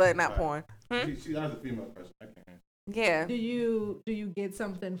 sex, but not porn. She has a female question. I can't answer. Yeah. Do you get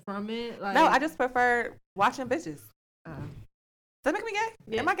something from it? Like, No, I just prefer watching bitches. Does that make me gay?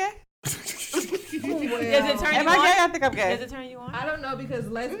 Yeah. Am I gay? Does it turn Am you I on? gay? I think I'm gay. Does it turn you on? I don't know because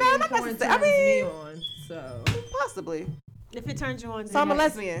lesbian No, not porn necessarily. turns I me mean- on. So Possibly. If it turns you on, So I'm a then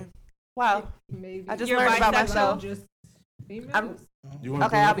yes. lesbian. Wow. maybe I just You're learned about bisexual? myself. Just females. I'm- You want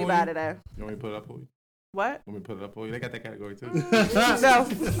Okay, I'll be by today. You want me to put it up for you? What? Want me to put it up for you? They got that category too. No.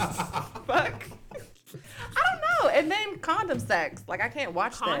 Fuck. I don't know. And then condom sex. Like, I can't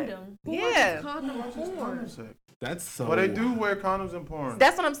watch Condom. that. Who Yeah. watches condom or porn? That's so. But they do wear condoms in porn.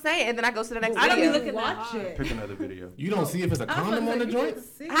 That's what I'm saying. And then I go to the next I don't be video. looking that Watch hard. it. Pick another video. You don't see if it's a condom on the joint.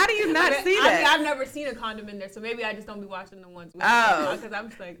 How do you not see I mean, that? I've never seen a condom in there, so maybe I just don't be watching the ones. Oh. Because I'm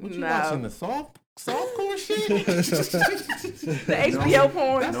just like, What you No. watching, the softcore shit? The HBO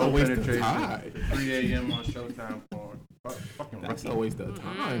porn. That's No a waste of penetration. time. 3 a.m. on Showtime porn. Fucking That's rookie. a waste of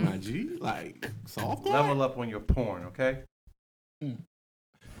time, my G. Like softcore. Level up on your porn, okay?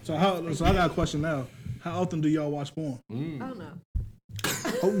 So I got a question now. How often do y'all watch porn? I don't know.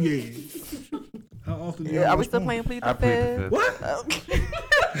 Oh yeah. How often do y'all Are watch we still porn? playing Plead I the plead the Fifth? fifth. What?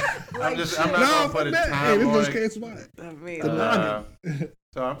 I'm not No, gonna put fuck a that. time Hey, this on just it. came smart. I mean,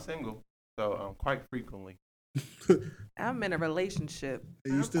 So I'm single. So quite frequently. I'm in a relationship.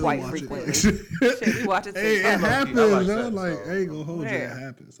 And you still Quite watch frequently. it. Shit, we watch it Hey, it together. happens, I like yo. sex, Like, so- I ain't gonna hold you. It Yeah.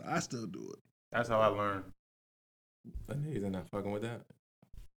 happens. I still do it. That's how I learned. The niggas are not fucking with that.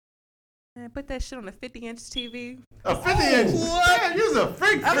 Man, put that shit on a 50-inch TV. A 50-inch. What? You's a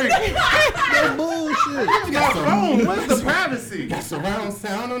freak. That bullshit. My phone. What's the privacy? Got surround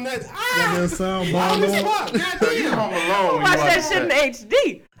sound on that. Got that sound bar All this on. fuck. So you home alone when Watch you that shit in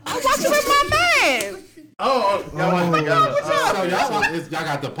HD. I watch it with my man. y'all watch together. So y'all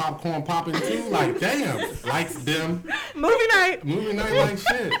got the popcorn popping too? Like, damn. Lights dim. Movie night. Movie night like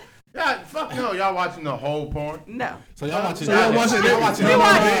shit. Yeah, fuck no. Y'all watching the whole porn? No. So y'all watching So y'all watching y'all it. watching We it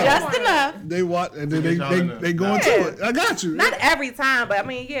watch all day. just enough. They watch and then Y'all in the- they go into Yeah. it. I got you. Not every time, but I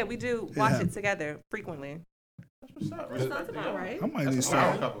mean, yeah, we do watch Yeah. it together frequently. That's what's up. That sounds about right. I might need to That's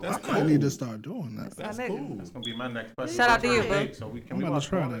start. cool. I might need to start doing that. That's My nigga. cool. That's gonna be my next question. Shout out to you, First bro. date, So can I'm we about watch to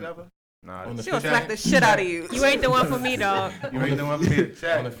try porn that. together? Nah, she gonna smack the shit out of you. You ain't the one for me, dog. You ain't the one for me to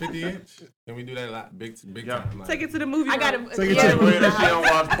check. On a 50-inch? Can we do that a lot? Big time. Like, take it to the movie. I got to take it to the movie. She don't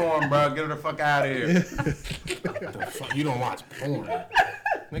watch porn, bro. Get her the fuck out of here. the fuck? You don't watch porn.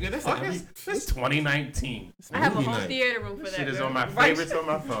 Nigga, this 2019. I have a whole theater room for that. Shit is on my favorites on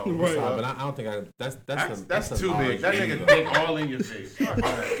my phone. Right. But I don't think that's too big. That nigga dick all in your face. Fuck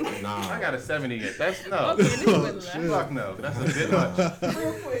that. Nah. I got a 70-inch. That's no. Fuck no. That's a bit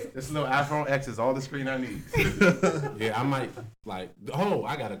much. This little iPhone X is all the screen I need. Yeah, I might like. Oh,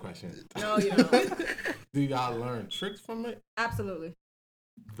 I got a question. No, you don't. Do y'all learn tricks from it? Absolutely.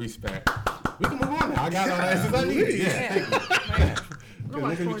 Respect. We can move on now. I got all the answers I need. Yeah.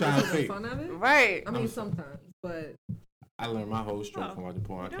 Nobody's fun of it. Right. I mean, sometimes, but I learned my whole stroke from watching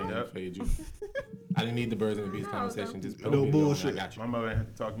porn. I can't even fade you. I didn't need the birds and the bees conversation. Just no bullshit. I got you. My mother had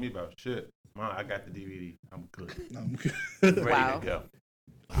to talk to me about shit. Mom, I got the DVD. I'm good. Wow. Ready to go.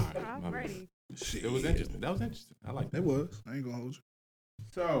 I'm ready. It was interesting. That was interesting. I like that. It was. I ain't gonna hold you.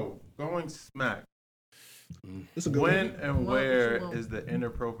 So, going smack. It's a good when one. and where is the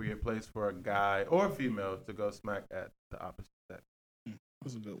inappropriate place for a guy or female to go smack at the opposite sex?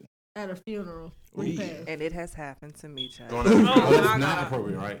 That's a good one. At a funeral. And it has happened to me, child. That's not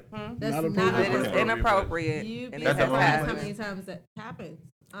appropriate, right? That's Not not appropriate. It is inappropriate. You'd be And it has surprised how happened. many times that happens.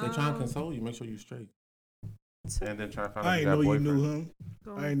 They trying to console you, make sure you straight. And then try to find out I you ain't got know a you boyfriend. knew him.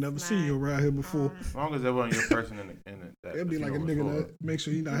 I ain't never seen you around here before. As long as there wasn't your person in it. It'd be like a nigga that make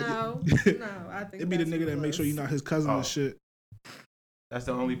sure he not. No, I think It'd be the nigga that make sure you not his cousin and shit. That's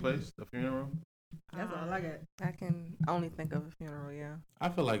the only place, the funeral. That's all I got. I can only think of a funeral, yeah. I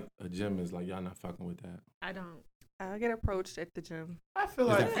feel like a gym is like y'all not fucking with that. I don't. I get approached at the gym. I feel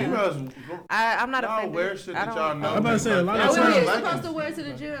like females. I'm not y'all offended. wear shit that y'all know. I'm about to say a lot of What are you times. supposed to wear to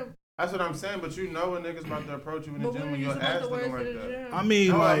the gym? That's what I'm saying, but you know when niggas about to approach you in the But gym what are when you your supposed ass to wear looking to like the that. gym? I mean,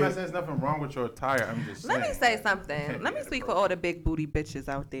 No, I'm not like, saying there's nothing wrong with your attire. I'm just saying. Let me say something. Let me speak for all the big booty bitches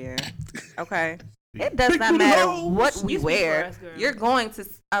out there. Okay. It does not matter what we wear. us, girl. You're going to.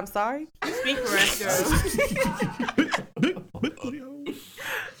 I'm sorry. Speak for us, girl.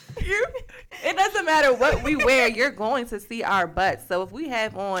 It doesn't matter what we wear. You're going to see our butts. So if we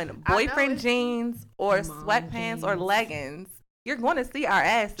have on boyfriend jeans or sweatpants or leggings, you're going to see our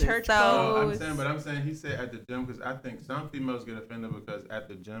asses. Church I'm saying he said at the gym because I think some females get offended because at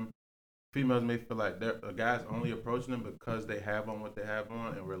the gym, females may feel like a guy's only approaching them because they have on what they have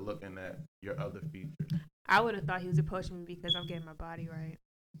on, and we're looking at your other features. I would have thought he was approaching me because I'm getting my body right.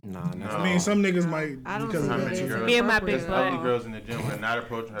 Nah, No. I mean, some niggas might. I don't because see of How that many as girls? Me and my big There's ugly butt. girls in the gym. We're not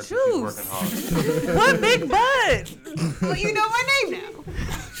approaching her. She's Choose. working hard. What big butt? Well, you know my name now.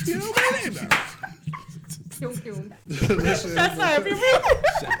 You know my name now. That's not every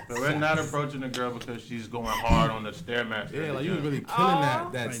So we're not approaching a girl because she's going hard on the Stairmaster. Yeah, like you was really killing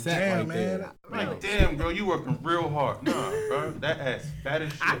that Like, set damn, right man. there. Like, damn, girl, you working real hard. Nah, bro, that ass fat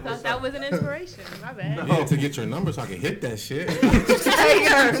as shit. I What's thought that up? was an inspiration. My bad. Yeah, to get your number so I can hit that shit.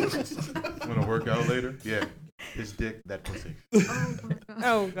 Wanna work out later? Yeah. His dick, that pussy.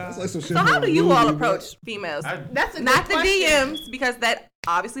 Oh god. That's like some shit So how from a do you movie, all bro. approach females? That's a Not good the question. DMs because that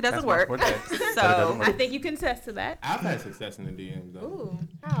obviously doesn't That's my work. forte. So I think you can attest to that. I've had success in the DMs though. Ooh.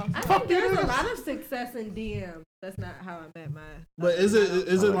 How? I think there's a lot of success in DM. That's not how I met my. But is it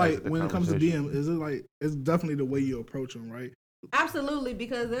Oh, like that's the when it comes to conversation. DM? Is it like it's definitely the way you approach them, right? Absolutely,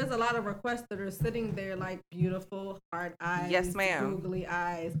 because there's a lot of requests that are sitting there like beautiful, hard eyes. Yes, ma'am. Googly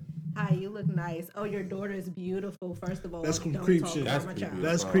eyes. Hi, you look nice. Oh, your daughter is beautiful. First of all, That's some don't creep talk shit. about That's my creepy. child.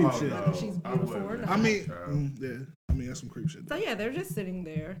 That's Oh, creep Oh, shit. no. She's I beautiful or wouldn't. not. I mean, Child. yeah. I mean, that's some creep shit. So yeah, they're just sitting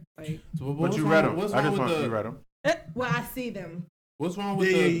there. Like, So But you read them. What's I wrong just with want you the? read them. well, I see them. What's wrong with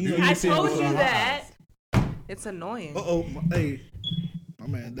Yeah, the? you know, beauty I see told it you with that. it's annoying. Oh, hey, my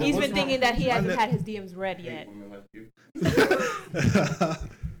man. He's What's been thinking that he I hasn't ne- had his DMs read yet.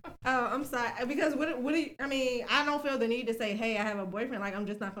 Oh, I'm sorry. Because what do you, I mean, I don't feel the need to say, hey, I have a boyfriend. Like, I'm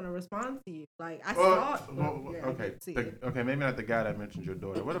just not going to respond to you. Like, I saw it. Yeah, I okay. did see it. Okay, maybe not the guy that mentioned your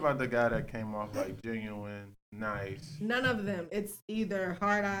daughter. What about the guy that came off like genuine, nice? None of them. It's either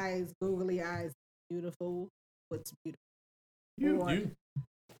hard eyes, googly eyes, beautiful. What's beautiful? Or, You.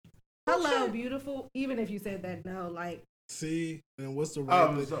 hello, beautiful. Even if you said that, no. Like, See, and what's the right?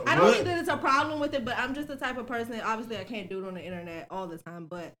 Oh, so I don't what? think that it's a problem with it, but I'm just the type of person that obviously I can't do it on the internet all the time.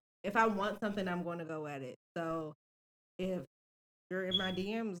 But if I want something, I'm going to go at it. So if you're in my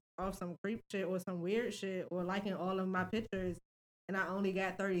DMs off some creep shit or some weird shit or liking all of my pictures and I only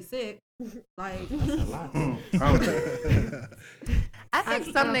got 36, like, That's a lot. I think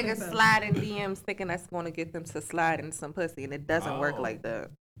I some don't niggas think so. slide in DMs thinking that's going to get them to slide in some pussy, and it doesn't work like that.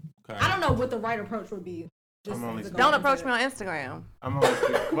 Okay. I don't know what the right approach would be. Don't approach me on Instagram. I'm only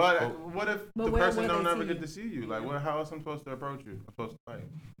but what if the person don't ever get to see you? Like, how else I'm supposed to approach you? I'm supposed to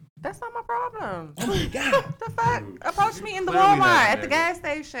That's not my problem. Oh my God. The fuck? Approach me in the Walmart at the gas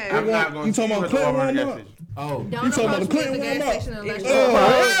station. I'm not going to see you at the Walmart gas station. Oh, don't approach me at the gas station unless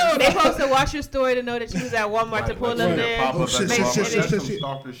they supposed to watch your story to know that you was at Walmart to pull up there. Oh shit.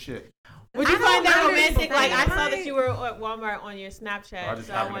 Stalker shit. Would you find that romantic? Like, I saw that you were at Walmart on your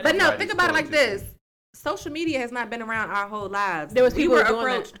Snapchat. But no, think about it like this. Social media has not been around our whole lives. There was people were doing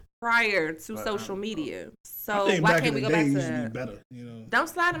approached prior to social media. So why can't we go back to that? Better, you know? Don't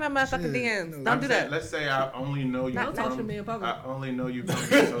slide in my motherfucking DMs. No, don't do that. Let's say I only know you Don't touch me in public. I only know you from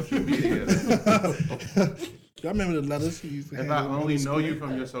your social media. I remember the letters. If I only know you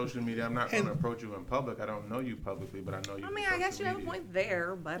from your social media, I'm not going to approach you in public. I don't know you publicly, but I know you. I mean, I guess you have a point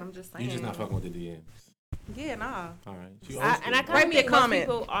there, but I'm just saying. You're just not fucking with the DMs. Yeah, nah. All right. And I write me a comment.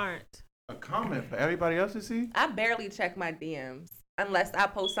 People aren't. A comment for everybody else to see? I barely check my DMs unless I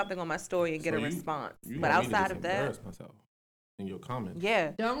post something on my story and get a response. But outside of that, myself in your comments.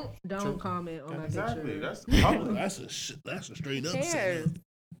 Yeah. Don't comment on my exactly. picture. That's public. That's a straight up.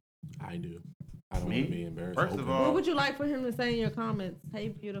 I do. I don't want to be embarrassed. First of all, what would you like for him to say in your comments? Hey,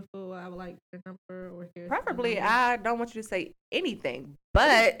 beautiful. I would like your number or here. Preferably, I don't want you to say anything.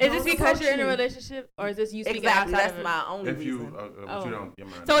 But is this because you're in a relationship, or is this you speaking exactly? Outside That's of my only if you, reason. But you don't get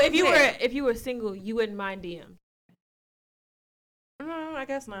mine. So if you were single, you wouldn't mind DM. No, I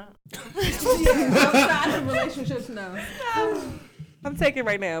guess not. Outside of relationships, no. I'm taking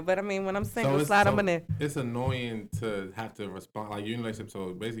right now, but I mean, when I'm single, slide them in there. It's annoying to have to respond. Like, you're in a relationship,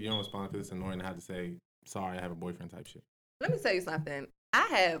 so basically you don't respond because it's annoying to have to say, sorry, I have a boyfriend type shit. Let me tell you something. I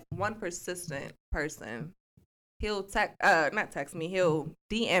have one persistent person. He'll not text me. He'll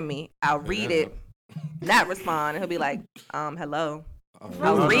DM me. I'll read it, not respond, and he'll be like, hello.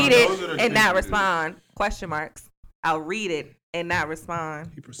 I'll read it and not respond. Question marks. I'll read it and not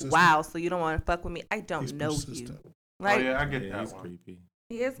respond. Wow, so you don't want to fuck with me? I don't know you. Like, oh yeah, I get that. He's one. creepy.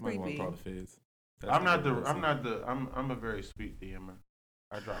 He is creepy. I'm a very sweet DMer.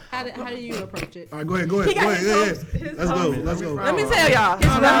 I drop. How do you approach it? All right, go ahead. Let's go. Let me tell y'all.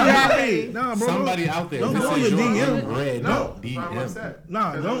 Nah, bro. Somebody out there. Don't go your DM. No, DM.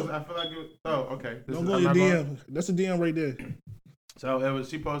 Nah, don't. I feel like it. Oh, okay. Don't go your DM. That's a DM right there. So it was.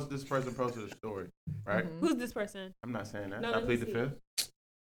 This person posted a story, right? Mm-hmm. Who's this person? I'm not saying that. No, I plead the fifth.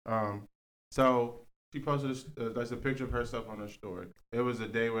 So she posted that's a picture of herself on her story. It was a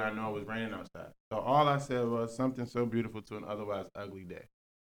day where I know it was raining outside. So all I said was something so beautiful to an otherwise ugly day.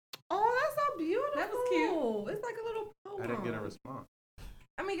 Oh, that's so beautiful. That was cute. It's like a little poem. I didn't get a response.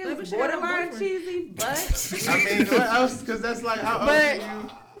 I mean, it's borderline cheesy, but I mean, what else? Because that's like how ugly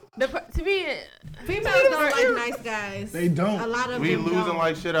you. To me, females don't like nice guys. They don't. A lot of we them losing don't.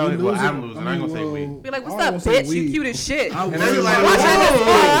 like shit out here. Well, I'm losing. I ain't gonna say we. Be like, what's up, bitch? You cute as shit. And they be like, watch out,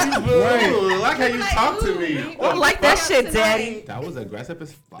 right? Like how you talk to me. I like that shit, daddy. That was aggressive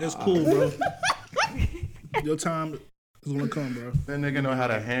as fuck. That's cool, bro. Your time is gonna come, bro. That nigga know how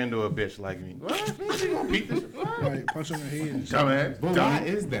to handle a bitch like me. What? You gonna beat this? Right, punch him in the head. Dumbass. But why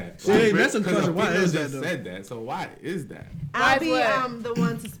is that? Yeah, that's a question. Why is that, just though? said that, so why is that? I'll be the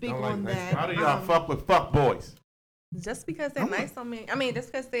one to speak Don't like on nice that. How do y'all fuck with fuck boys? Just because they're nice don't mean. I mean,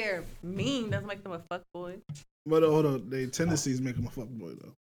 just because they're mean doesn't make them a fuck boy. But hold on, their tendencies make him a fuck boy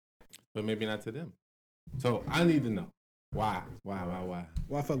though. But maybe not to them. So I need to know why. Why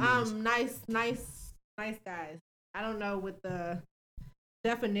fuck boys? Nice guys. I don't know what the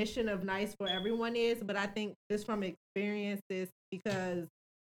definition of nice for everyone is, but I think just from experiences, because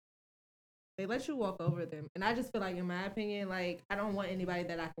they let you walk over them. And I just feel like, in my opinion, like, I don't want anybody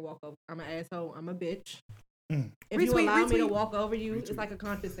that I can walk over. I'm an asshole. I'm a bitch. If you allow me to walk over you, it's like a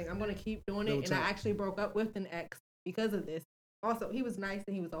conscious thing. I'm going to keep doing it. And I actually broke up with an ex because of this. Also, he was nice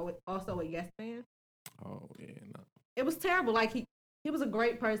and he was also a Yes fan. Oh, yeah, no. It was terrible. Like, he was a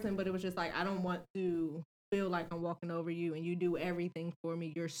great person, but it was just like, I don't want to feel like I'm walking over you and you do everything for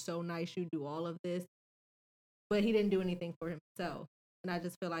me. You're so nice. You do all of this. But he didn't do anything for himself. And I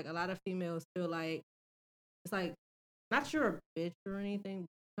just feel like a lot of females feel like, it's like, not you're a bitch or anything,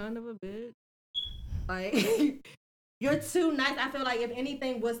 kind of a bitch. Like, you're too nice. I feel like if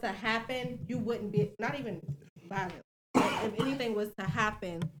anything was to happen, you wouldn't be, not even violent. If anything was to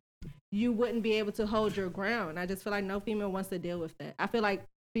happen, you wouldn't be able to hold your ground. I just feel like no female wants to deal with that. I feel like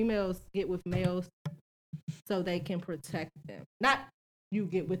females get with males so they can protect them. Not you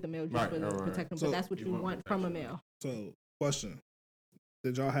get with the male just for to protect them, but that's what you want from a male. So, question.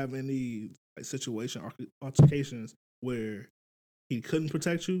 Did y'all have any situation, altercations where he couldn't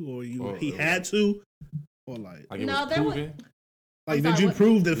protect you or he had to? Or like no, there was. Like, did you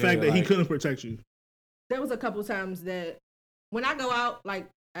prove the fact that he couldn't protect you? there was a couple times that when I go out, like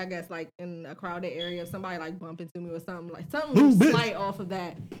I guess like in a crowded area, if somebody like bump into me or something, like something slight off of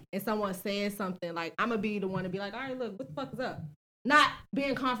that, and someone says something, like I'm gonna be the one to be like, all right, look, what the fuck is up? Not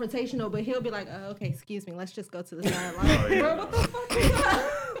being confrontational, but he'll be like, oh, okay, excuse me, let's just go to the side. Like, bro, what the fuck is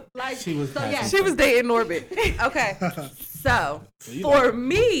up? Like, she was she was dating Norbit. Okay, so for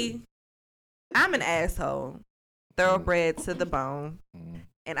me, I'm an asshole, thoroughbred to the bone,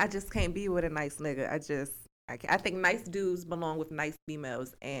 and I just can't be with a nice nigga. I think nice dudes belong with nice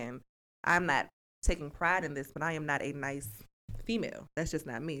females, and I'm not taking pride in this, but I am not a nice female. That's just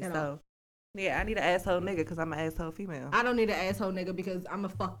not me. So, yeah, I need an asshole nigga because I'm an asshole female. I don't need an asshole nigga because I'm gonna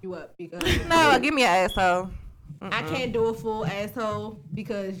fuck you up. Because no, give me an asshole. I can't do a full asshole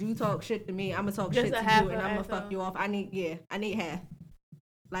because you talk shit to me. I'm gonna talk shit to you, and I'm gonna fuck you off. I need half.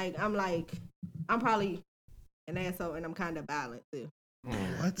 Like I'm probably an asshole, and I'm kind of violent too.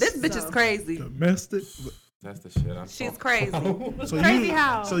 What? This bitch is crazy. Domestic. That's the shit. She's crazy.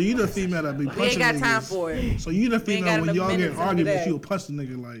 So you the female that be punching niggas. We ain't got time for it. So you the female when y'all get arguments, you'll punch the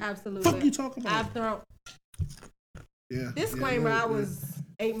nigga like. Absolutely. Fuck you talking about? I've thrown. Yeah. Disclaimer: I was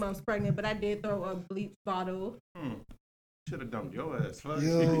 8 months pregnant, but I did throw a bleach bottle. Should have dumped your ass.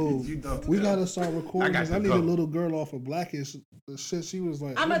 Yo, we gotta start recording this. I need a little girl off of Blackish. The shit she was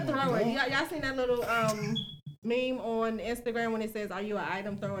like. I'm a thrower. Y'all seen that little meme on Instagram when it says, "Are you an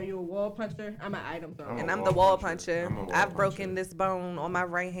item thrower? Are you a wall puncher?" I'm an item thrower. And I'm the wall puncher. I've broken this bone on my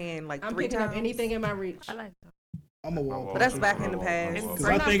right hand like 3 times. I'm picking up anything in my reach. I like that. I'm a wall puncher. But that's back in the past. Because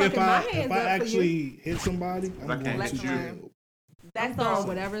I think if I actually hit somebody, I'm going to jail. That's all.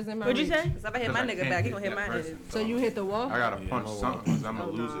 Whatever's in my reach. What'd you say? Because if I hit my nigga back, he gonna hit my head. So you hit the wall? I gotta punch something because I'm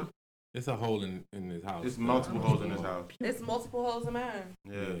gonna lose it. It's a hole in this house. It's multiple holes in this house. It's multiple holes in mine.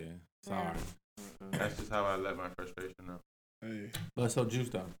 Yeah. Sorry. That's just how I let my frustration out. Hey. But so juice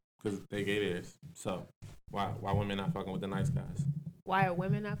though, because they gay theirs. So why women not fucking with the nice guys? Why are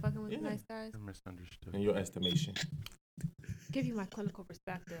women not fucking with the nice guys? I'm misunderstood. In your estimation. Give you my clinical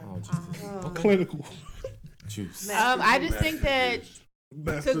perspective. Clinical. Juice. I just think that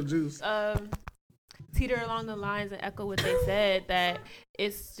Best juice. Teeter along the lines and echo what they said, that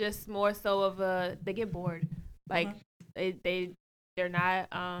it's just more so of they get bored. Like they're not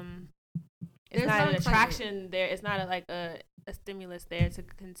it's not an attraction there. It's not a stimulus there to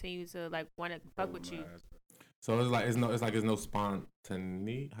continue to like want to fuck with you. So it's no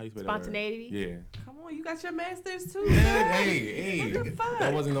spontaneity. How you spell that? Spontaneity? Yeah. Come on, you got your masters too. Hey. What the fuck?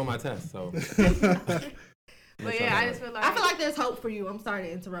 That wasn't on my test, so. But yeah, I just feel like there's hope for you. I'm sorry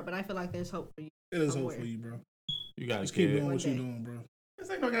to interrupt, but I feel like there's hope for you. It is hope for you, bro. You got just keep doing what you're doing, bro. This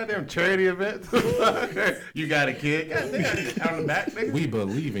ain't no goddamn charity event. You got a kid. God damn, on the back, nigga. We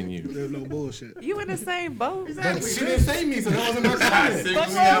believe in you. There's no bullshit. You in the same boat. Exactly. She didn't say me, so that wasn't my comment.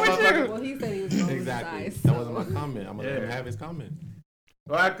 What's wrong with you? Well, he said he was rolling exactly. his eyes. That wasn't my comment. I'm gonna let him have his comment.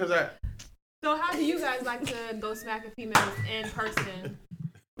 Well, So how do you guys like to go smacking females in person?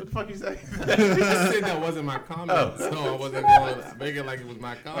 What the fuck you say? You just said that wasn't my comment, so I wasn't going to make it like it was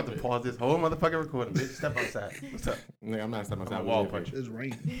my comment. I have to pause this whole motherfucking recording. Bitch, step outside. What's up? Nigga, I'm not stepping outside. Wall punch. It's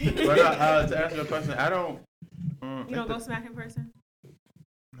raining. But to answer your question, I don't. You don't go smack in person?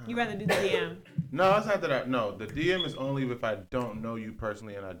 No. You rather do the DM? No, it's not that No, the DM is only if I don't know you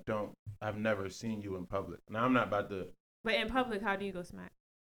personally and I've never seen you in public. Now, I'm not about to. But in public, how do you go smack?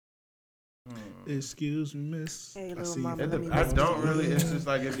 Excuse me, miss. Hey, I see mama, I don't really. It's just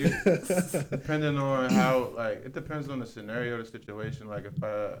like if you, depending on how, like, it depends on the scenario, the situation. Like if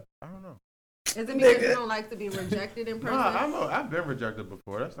I don't know. Is it because you don't like to be rejected in person? No, I've been rejected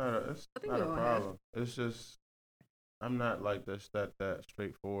before. That's not a problem. It's just I'm not like that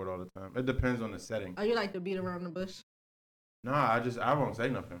straightforward all the time. It depends on the setting. Oh, you like to beat around the bush? Nah, I won't say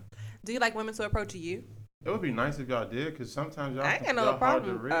nothing. Do you like women to approach you? It would be nice if y'all did, because sometimes y'all. I ain't got no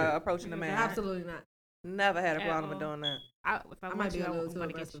problem approaching a man. Absolutely not. Never had a problem with doing that. I might be a little too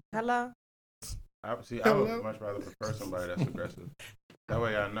aggressive. Hello. I would much rather prefer somebody that's aggressive. That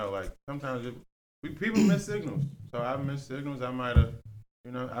way I know. Like sometimes people miss signals, so I miss signals. I might have,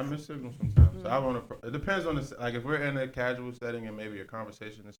 I miss signals sometimes. So I want to. It depends on the like if we're in a casual setting and maybe a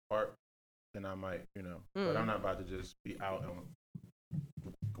conversation is sparked, then I might, But I'm not about to just be out and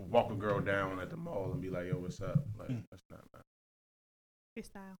walk a girl down at the mall and be like, "Yo, what's up?" Like that's not my your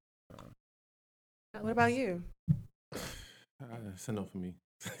style. What about you? It's a no for me.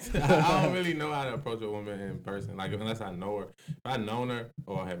 I don't really know how to approach a woman in person, like unless I know her. If I've known her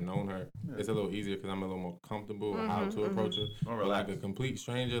or have known her, it's a little easier because I'm a little more comfortable with how to approach her. But like a complete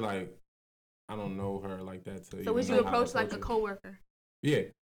stranger, like I don't know her like that. So would you approach like a coworker? Yeah.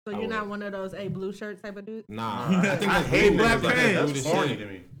 So you're not one of those blue shirt type of dudes? Nah. I hate black fans. That's corny to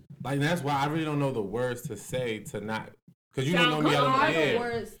me. Like that's why I really don't know the words to say to not. Cause you don't know me. What are the yeah.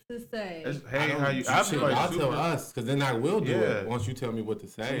 words to say? Hey, how you? I'll tell us, cause then I will do it once you tell me what to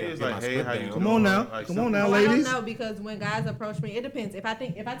say. It's like, hey, how you? Come on now, come on now, ladies. I don't know because when guys approach me, it depends. If I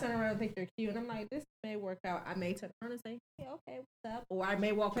turn around and think they're cute, and I'm like, this may work out, I may turn around and say, hey, okay, what's up? Or I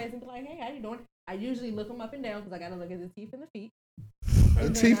may walk past and be like, hey, how you doing? I usually look them up and down because I gotta look at the teeth and the feet.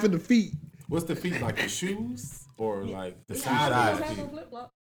 The teeth and the feet. What's the feet like? The shoes or like the size of the feet?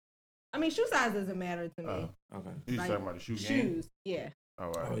 I mean, shoe size doesn't matter to me. Okay. You like, talking about the shoe game? Shoes, yeah. Oh,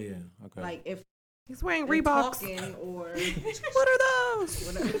 right. Oh yeah. Okay. Like if he's wearing Reeboks or what are those?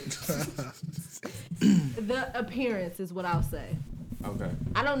 The appearance is what I'll say. Okay.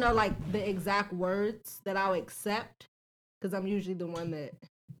 I don't know like the exact words that I'll accept because I'm usually the one that.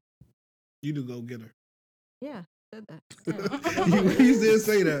 You do go get her. Yeah. Said that. Yeah. You did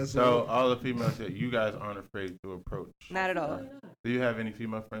say that. So all the females said you guys aren't afraid to approach. Not at all. Do you have any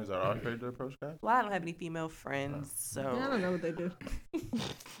female friends that are afraid to approach guys? Well, I don't have any female friends, so I don't know what they do.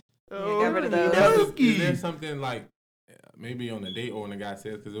 Got rid of those. Is there something like maybe on a date or when the guy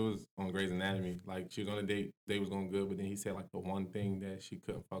says, because it was on Grey's Anatomy, like she was on a date, they was going good, but then he said like the one thing that she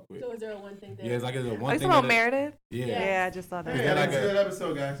couldn't fuck with. So is there a one thing that? Yeah, it's like is there one Are you thing. talking about Meredith? Yeah. Yeah, I just saw that. Hey, that's a good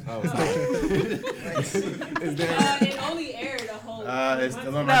episode, guys. Oh, sorry. Is there? It only aired a whole. It's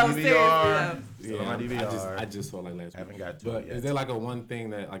still on my DVR. Yeah, I just saw like last week. I haven't got to But it yet. is there like a one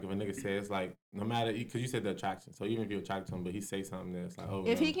thing that like if a nigga says like no matter because you said the attraction, so even if you're attracted to him, but he say something that's like oh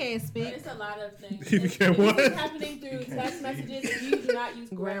if no. he can't speak, It's a lot of things. He became what? It's happening through text messages. If you do not use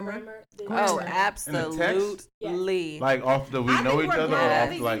grammar, then Oh, grammar. absolutely. Like off the we I know think each we're other or good. I off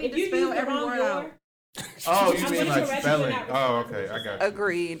think like. we If you spell use the every wrong word your, out. Oh, you I'm mean gonna like correct you spelling? in that Oh, response. okay, I got you.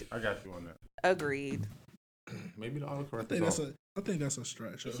 Agreed. I got you on that. Agreed. Maybe the autocorrect. I think that's a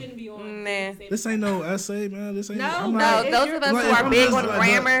stretch. It shouldn't be on. Nah. This ain't no essay, man. This ain't. No, I'm No, not, those of us like, who if are I'm big just on like,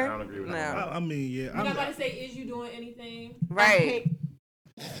 I grammar, don't agree with no. that. I mean, yeah. You're not about to say, "Is you doing anything?" Right.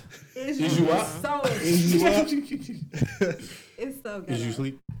 Is you up? So Is you up? it's so good. Is you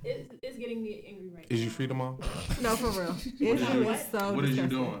sleep? It's getting me angry right now. Is you free tomorrow? No, for real. Is you- you is so. What is you disgusting.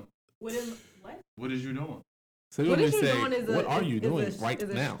 doing? What? What is you doing? So you What want is me you to doing? say Is a, what are you is doing a, right is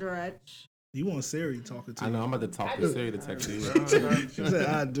a now? Stretch. You want Siri talking to I you? know I'm about to talk to Siri to text you. She said,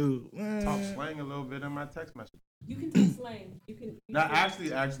 "I do." Talk slang a little bit in my text message. You can talk slang. You can. No,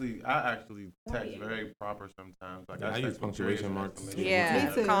 actually, I actually text very proper sometimes. Like Yeah, I use text with punctuation periods marks. and Yeah,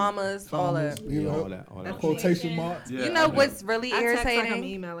 Me too. commas, all that. You Yeah, know, all that. quotation marks. Yeah, You know I what's really I text like I'm irritating?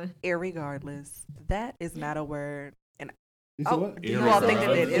 emailing. Irregardless. That is not a word. And You said oh, what? you all think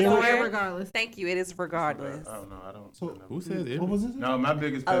that it is a word? Regardless. Thank you. It is regardless. Oh no, I don't. So- Who says it? What was it? No, my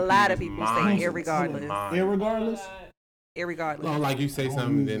biggest. A pet lot peeve of is people say mine. irregardless. Mine. Irregardless. Irregardless. No, like you say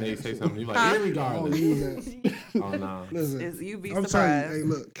something, then they say something. You like Huh? Oh, irregardless. use that. Oh no. Listen, Is you be I'm telling surprised. you. Hey,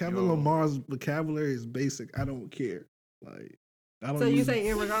 look, Kevin Yo. Lamar's vocabulary is basic. I don't care. Like, I don't. So you use- say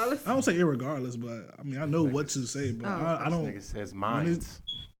irregardless? I don't say irregardless, but I mean I know what to say, but Oh. I This don't. nigga says mines.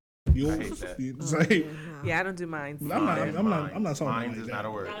 You I hate that. say. Yeah, I don't do mine. I'm not. I'm not talking Mines like is that. not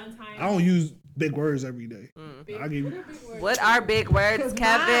a word. Valentine's. I don't use big words every day. I give you. What are big words, 'Cause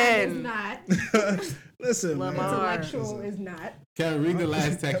Kevin? mine is not. Listen, man. Lamar. Intellectual is not. Kevin, read the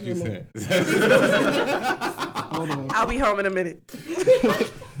last text you sent. Hold on. I'll be home in a minute.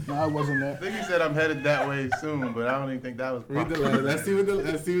 No, it wasn't I that. think he said I'm headed that way soon, but I don't even think that was Read the proper. last. Let's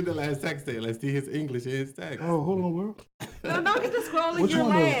see what the last text said. Let's see his English in his text. Oh, hold on, bro. No, don't get to scrolling Which your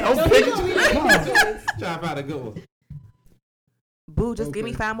one, though? last. Don't pick it. Try to find a good one. Boo, just give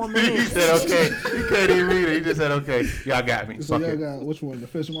me Okay. 5 more He minutes. said okay. He couldn't even read it. He just said okay. Y'all got me. So Fuck y'all it. got which one? The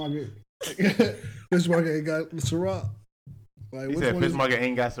fish market. Fish market ain't got Ciroc. Like He which said one? fish Is, market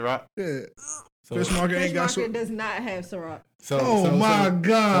ain't got Ciroc. yeah, So, fish market Fish ain't got market Ciroc. does not have Ciroc. Oh my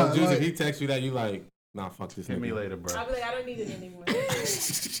God, So, Juice, like- if he texts you that, you like, nah, fuck this Hit nigga. me later, bro. I'll be like, I don't need it anymore.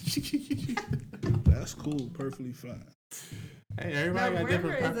 That's cool, perfectly fine. Hey, No, everybody got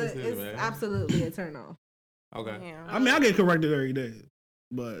different grammar preferences, is man. absolutely a turn off. Okay. Yeah. I mean, I get corrected every day,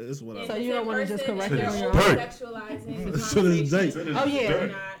 but it's what I. So you don't wanna just correct it it on your on own? sexualizing the To this day. conversation. Oh, yeah. They're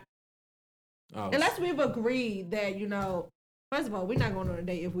not. Oh, Unless we've agreed that, first of all, we're not going on a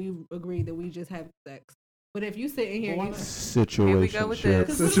date if we agree that we just have sex. But if you sit in here, Here we go with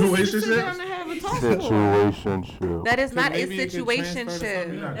this. Situationship? That is not a maybe you could transfer to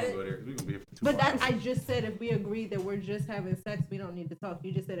something situationship. Not gonna go there. We gonna be here for 2 But hours. I just said if we agree that we're just having sex, we don't need to talk.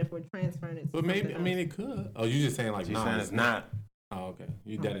 You just said if we're transferring it. To But maybe, I something mean, else. it could. Oh, you just saying like, She's nah, saying it's not. Oh, okay.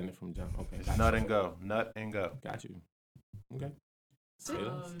 You dead in it from jump. Okay. It's Got nut you. and go. Nut and go. Got you. Okay. Say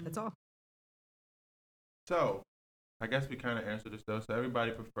less. That's all. So, I guess we kind of answered this though. So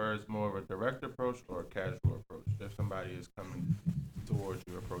everybody prefers more of a direct approach or a casual approach if somebody is coming towards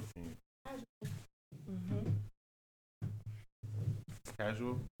you, approaching you.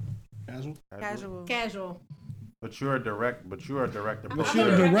 Casual. Casual. But you're a direct approach. But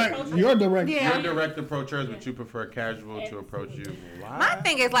you're a direct. Yeah. You're a direct approachers, but you prefer casual to approach you. Why? My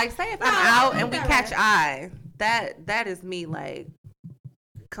thing is like, say if I'm out and we catch eye, that is me like,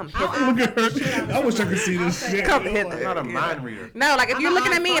 come hither. I wish I could see this shit. Come hither. I'm not a mind reader. No, like if you're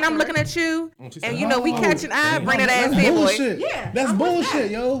looking at me and I'm looking at you, and you know we catch an eye, bring that ass here, boy. Yeah, That's bullshit,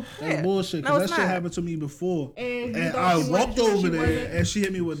 yo. That's Yeah. bullshit. No, Cause it's that shit not. happened to me before, And you and thought I she walked wasn't- over she there, wasn't? and she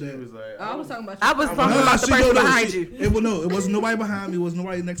hit me with It that. was like, I was talking about. I was talking about the She- person no, behind she- you. It wasn't nobody behind me. It was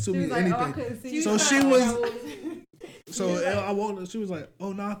nobody next to She me. was like, oh, I Anything. couldn't see you. So she was. So I walked. She was like,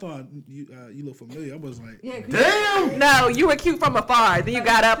 "Oh no, I thought you look familiar." I was like, Yeah, damn. No, you were cute from afar. Then you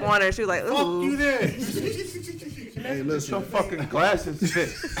got up on her. She was like, Fuck ooh. you there. "Hey, Your listen." fucking glasses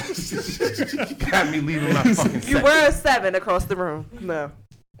fit. Got me leaving my fucking You set. were a 7 across the room. No.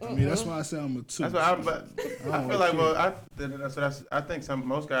 I mean, that's why I said I'm a 2. That's what I feel like. Well, I think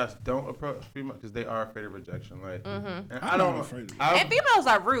most guys don't approach females because they are afraid of rejection. Like, and I'm not afraid of it. And females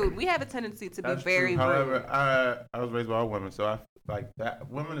are rude. We have a tendency to be That's very true. However, rude. I was raised by all women, so I like that.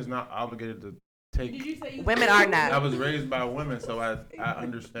 Women is not obligated to take. Women are I not. was raised by women, so I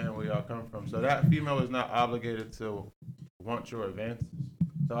understand where y'all come from. So that female is not obligated to want your advances.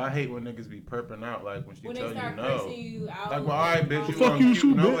 So I hate when niggas be perping out like when she tell you no. Like, well, all right, bitch, you Fuck on you, cute.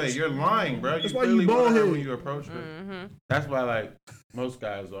 too, No bitch. way, you're lying, bro. That's You why you clearly want her bald-headed. when you approach her. That's why like most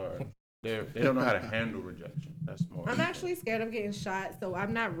guys are. They don't know how to handle rejection. That's more. I'm actually scared of getting shot, so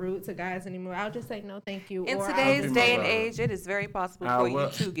I'm not rude to guys anymore. I'll just say no, thank you. In or today's I'll- day and age, it is very possible for you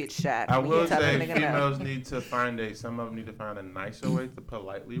to get shot. I when you will tell a say nigga no. females need to some of them need to find a nicer way to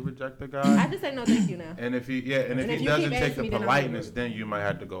politely reject a I guy. just say no, thank you now. And if he if And if he you doesn't keep take asking the me, then I'm politeness, rude. then you might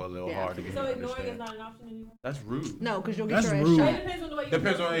have to go a little Yeah. hard to get So him to ignoring is understand. not an option anymore? That's rude. No, because you'll get That's your ass rude. So shot. it depends on the way you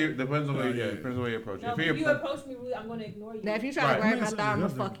Depends on approach how me. you depends on where you approach it. No, If but you if you approach me rudely, I'm going to ignore you. Now, if you try Right. to grab my That's thigh, I'm gonna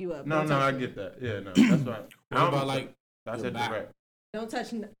different. fuck you up. no, Don't no, touch I me. get that. Yeah, no, that's right. What about like I your said back? direct. Don't touch.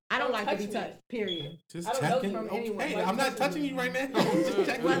 I don't Don't like to be touch me. touched. Period. Just I don't know checking. from anyone. Okay, Why I'm you not touching touching me? you right now. Just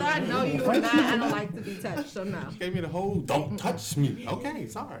checking. Whether I know you or not, I don't like to be touched. So no. Gave me the whole don't touch me. Okay,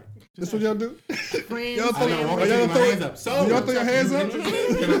 sorry. That's what y'all do. Friends, Y'all I know, family. I'm y'all my throw- hands up. So, y'all throw your hands up?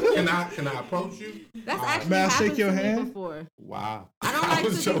 Can I approach you? That's actually May I happened shake your to me hand? before. Wow. I don't like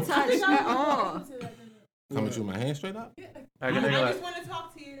was to be joking. touched at all. Coming through my hand straight up? Like, a I nigga just like, want to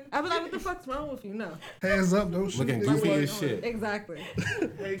talk to you. I be like, what the fuck's wrong with you? No. Hands up, don't shoot. Looking niggas goofy like- as shit. Exactly.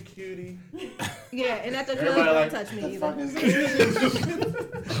 hey cutie. Yeah, and at the club, Everybody don't like, touch me the fuck either. is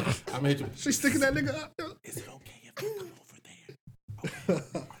this? I'm hit you. She's sticking that nigga up. Yo. Is it okay if I come over there?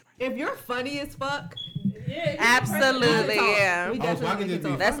 If you're funny as fuck, Yeah, Absolutely, yeah. we Oh, so I definitely can just can be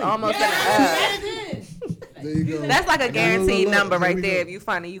talk. That's almost Yeah, an There you go. That's like a guaranteed look, number here right we there. go. If you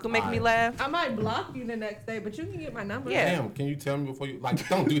funny, you can make me Alright. laugh. I might block you the next day, but you can get my number. Yeah. Damn, can you tell me before you like?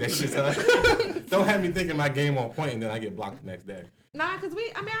 Don't do that shit, son. Don't have me thinking my game on point and then I get blocked the next day. Nah, cause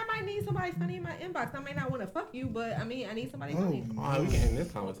I might need somebody funny in my inbox. I may not want to fuck you, but I need somebody funny. All right, we can end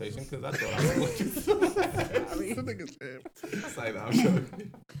this conversation because I thought I was. That nigga's dead. It's like, I'm sure.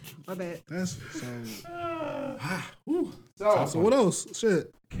 My bad. That's So, so. What else?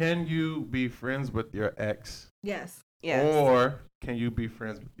 Shit. can you be friends with your ex? Yes. Yes. Or can you be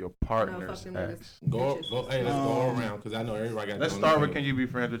friends with your fuck partner's them niggas. ex? Go. Hey, let's go around because I know everybody got. Let's their own start with, opinion. can you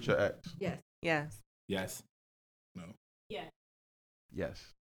be friends with your ex? Yes. Yes. Yes. Yes.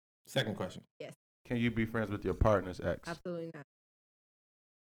 Second question. Can you be friends with your partner's ex? Absolutely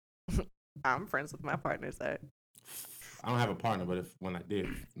not. I'm friends with my partner's ex. I don't have a partner, but when I did,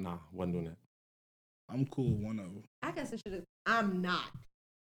 nah, wasn't doing that. I'm cool with one of them. I guess it should have. I'm not.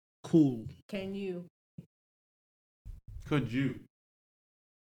 Cool. Can you? Could you?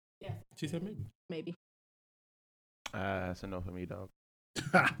 She said maybe. Maybe. That's a no for me, dog.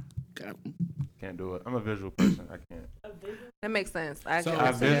 Got him. Can't do it. I'm a visual person. I can't. That makes sense. I So- can I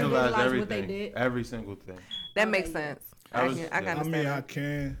understand. visualize Visualize what they everything, did. every single thing. That makes sense. I I was- can yeah. I understand. mean, I that.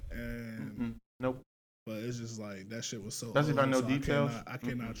 can, and Nope. but it's just like that shit was so. Especially if I old, know so details. I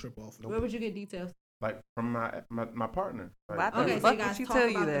cannot trip off of it. Where would you get details? Like from my partner. Like, Well, I thought Okay, fuck so you would guys you talk tell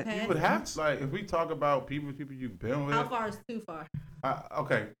you about the that? past. you would have to, like, if we talk about people you've been with. How far is too far?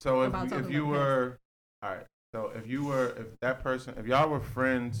 Okay, so About if talking you about were, all right. So if that person, if y'all were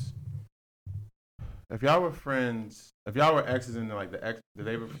friends, if y'all were exes and like the ex,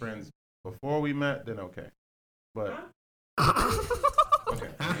 they were friends before we met, then okay. But okay.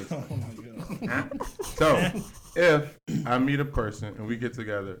 Oh my god. So, if I meet a person and we get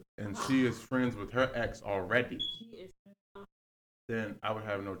together and she is friends with her ex already, then I would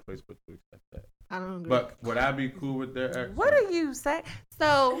have no choice but to accept that. I don't agree. But would I be cool with their ex? What are you saying?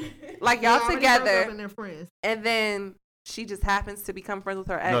 So, like y'all already broke up together, and they're friends. and then she just happens to become friends with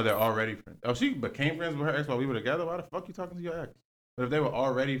her ex. No, they're already friends. Oh, she became friends with her ex while we were together? Why the fuck you talking to your ex? But if they were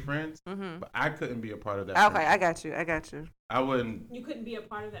already friends, but I couldn't be a part of that. Okay, friendship. I got you. I wouldn't. You couldn't be a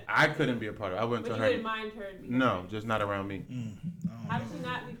part of that. I couldn't be a part of it. I wouldn't But tell you her. wouldn't mind her. No, just not around me. How does she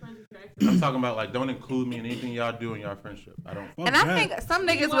not be friends with your ex? I'm talking about like don't include me in anything y'all do in y'all friendship. I don't. And I think some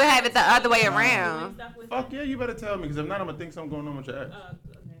niggas would have it the other way around. Fuck yeah, you better tell me because if not, I'm gonna think something going on with your ex.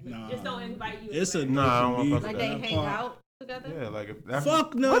 Just don't invite you. It's a no. I don't want to fuck Like with they that. hang out together. Yeah, like if that's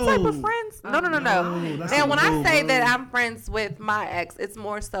Fuck no. What type of friends? No. that's And a when I no, say bro. that I'm friends with my ex, it's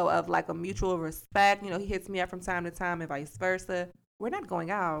more so of like a mutual respect. You know, he hits me up from time to time and vice versa. We're not going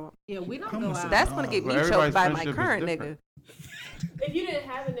out. Yeah, we don't I'm go gonna say out. That's gonna get me Well, choked by everybody's my friendship is current different. nigga. If you didn't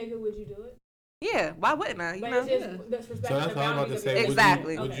have a nigga, would you do it? Yeah, why wouldn't I? You But know? it's just disrespect. So that's what I was about to say.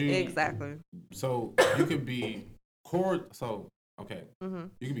 Exactly. Would you, Exactly. So you could be cordial. So okay, Mm-hmm.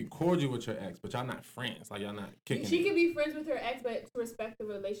 you could be cordial with your ex, but y'all not friends. Like y'all not kicking. She it. could be friends with her ex, but to respect the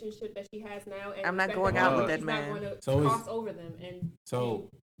relationship that she has now. And I'm not respect going the out bond, with that she's man. Not going to So it's- cross over them and. So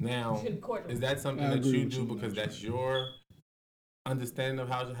now, You shouldn't court them. is that something I that agree you with do you, because man. that's your understanding of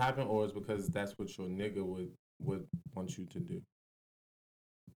how it happened, or is because that's what your nigga would want you to do?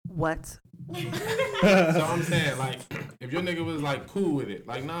 What? So I'm saying, like, if your nigga was like cool with it,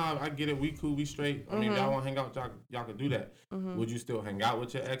 like, nah, I get it, we cool, we straight. I mean, if y'all want to hang out, y'all could do that. Would you still hang out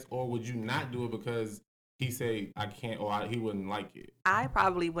with your ex, or would you not do it because he say I can't, or he wouldn't like it? I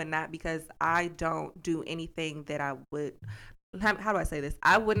probably would not because I don't do anything that I would. How do I say this?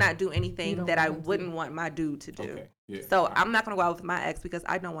 I would not do anything that I wouldn't want my dude to do. Okay. Yeah. So I'm not gonna go out with my ex because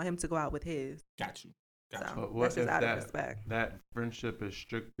I don't want him to go out with his. Got you. So But what that's just if out of respect. that friendship is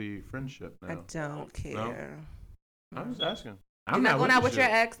strictly friendship now? I don't care. I'm just asking. You're I'm not going with out the with your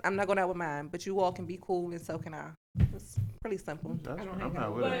shit. ex. I'm not going out with mine. But you all can be cool, and so can I. It's pretty simple. That's I don't I'm hang not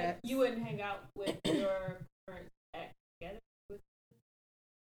out with with it. But you wouldn't hang out with your current ex together.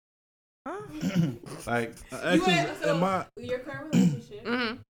 Like You had, so your current relationship,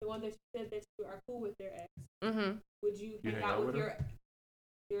 Mm-hmm. the one that you said that you are cool with their ex. Mm-hmm. Would you hang out with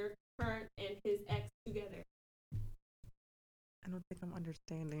your current and his ex together? I don't think I'm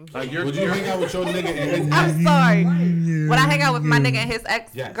understanding. Like Would you hang out with your nigga and his ex? I'm sorry. Would I hang out with my nigga and his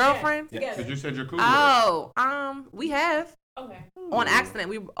ex Yes. girlfriend? Yes. Because you said you're cool with it. Oh, we have. Okay. On accident,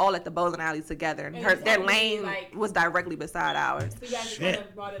 we were all at the bowling alley together, and And her it's their already, lane like- was directly beside ours. So you guys just kind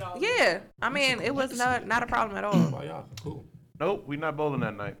of brought it all. Yeah, I mean, it was not a problem at all. Oh, y'all cool. Nope, we not bowling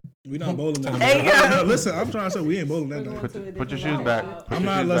that night. We not bowling that There you night. go. Listen, I'm trying to say we ain't bowling that night. Put your shoes back. Put I'm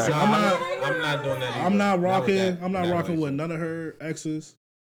your not shoes listening. back. I'm not doing that. I'm not rocking. I'm not that rocking with relationship. none of her exes.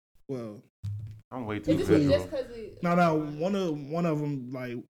 Well, I'm way too Is this was visual. just because no. One of them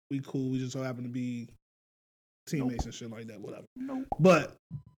like we cool. We just so happen to be teammates and shit like that. Whatever. But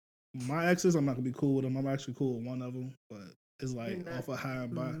my exes, I'm not gonna be cool with them. I'm actually cool with one of them, but it's like off a high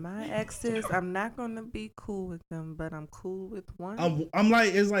and by. My exes, I'm not gonna be cool with them, but I'm cool with one. I'm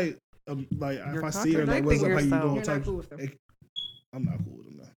like it's like if You're I see her like what's up, how you doing? contradicting Type, cool with them. I'm not cool with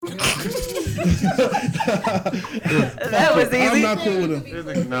them. That was I'm easy. not cool with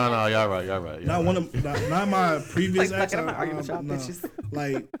them. No, y'all right. Not one of not my previous Like, ex. fuck it, I'm not arguing with y'all no. bitches.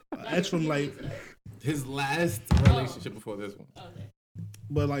 Like ex from like, His last relationship before this one.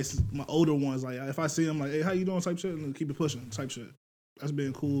 but like my older ones. Like if I see them, like hey, how you doing? Type shit, and keep it pushing. Type shit. That's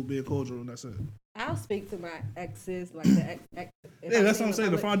being cool, being cordial, and that's it. I'll speak to my exes, like the ex. Yeah, that's what I'm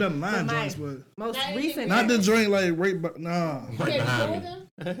saying. The far down the line my joints, but most Not recent. not the ex. joint like right. Nah, Right behind me.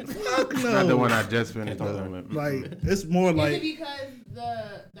 fuck no. Not the one I just finished Can't dealing with. Like it's more is it like because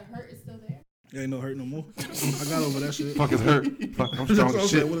the hurt is still there? ain't no hurt no more. I got over that shit. Fuck is hurt. Fuck, I'm That's strong what I'm as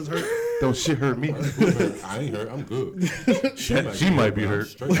saying. shit. What is hurt? Don't shit hurt me. I ain't hurt. I'm good. She might be hurt.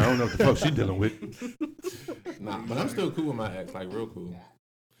 I don't know what the fuck she dealing with. Nah, but I'm still cool with my ex, like real cool.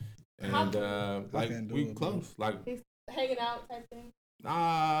 And like can't do we it, close, like Hanging out type thing.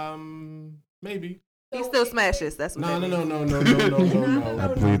 maybe. He still smashes. That's what No. that means. I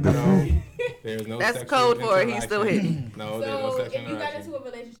plead the no. There's no. That's sexual code for it. He's still interaction. hitting. No, there's no So sexual if you got interaction. into a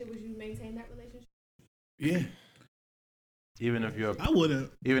relationship, would you maintain that relationship? Yeah. Even if I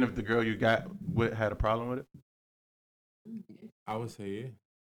wouldn't. even if the girl you got with had a problem with it, I would say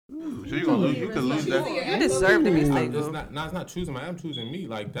yeah. so you gonna lose. You could lose that. You deserve to be It's single. not choosing my. I'm choosing me.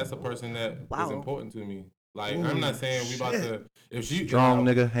 Like that's a person that is Wow. important to me. Like I'm not saying we about to. If she Strong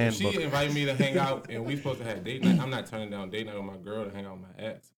nigga if she handbook. invite me to hang out and we supposed to have date night, I'm not turning down date night with my girl to hang out with my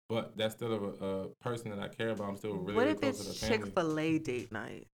ex. but that's still a person that I care about. I'm still really, What really if close to the it's family. Chick-fil-A date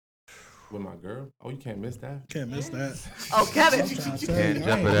night? With my girl? Oh, you can't miss that. Can't miss that. Oh, Kevin. Can't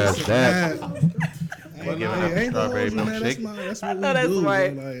jeopardize that. Ain't giving up the strawberry milkshake. That's what we No, that's do.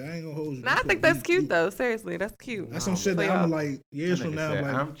 right. Like, I ain't gonna hold you. No, I think that's cute though. Seriously, that's cute. That's some shit that I'm like years That from nigga now. said,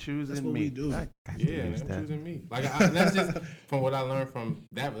 Like, I'm choosing that's what me. we do. Yeah, I'm choosing me. Like, and that's just from what I learned from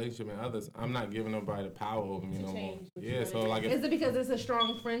that relationship and others. I'm not giving nobody the power over me no more. Yeah, so like, Is it because it's a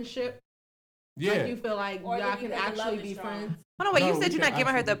strong friendship? yeah, Like you feel like Or y'all do you can think the love actually is be strong? friends? Hold on, wait. No, You we said you're can not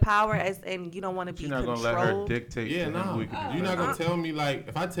giving her the power as and you don't want to be She's not controlled. gonna let her dictate yeah, to him no. who he can be You're not friends gonna tell me like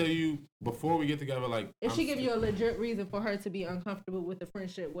if I tell you before we get together, like If she give you a legit reason for her to be uncomfortable with the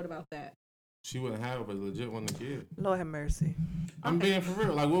friendship, what about that? she wouldn't have a legit one to give. Lord have mercy. I'm being for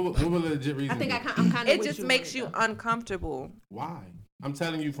real. Like, what would a legit reason? I think be? I'm kind of. It just makes you uncomfortable. Why? I'm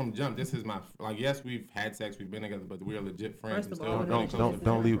telling you from jump. This is my like. Yes, we've had sex. We've been together, but we're legit friends. First of We all, still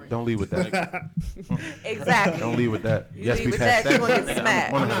Don't leave with that. Exactly. Don't leave with that. You Yes, leave we've with had that, you sex. gonna get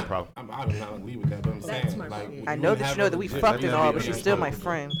smacked. One I'm have a not. problem. I'm not gonna agree with that, but I'm That's saying my like. problem. I we know wouldn't that have you know a that we legit- fucked and let all, me but be she's an still my example.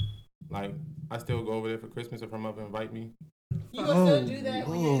 friend. Like, I still go over there for Christmas if her mother invite me. You gonna still do that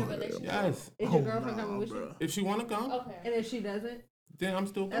when you're in a relationship? Yes, Is your girlfriend coming with you? if she wanna come, Okay. And if she doesn't, then I'm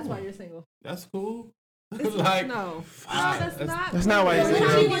still. that's going. why you're single. That's cool. It's, like, no, that's That's not why So you're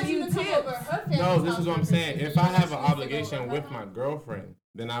if single. she wants you to come over her family's No, this house is what I'm for saying. Christmas, If I you have an want you to go obligation over her with house? my girlfriend,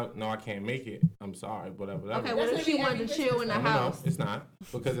 then I can't make it. I'm sorry, whatever. Okay, That's what if gonna she be wanted every to chill in the Christmas, No, house? it's not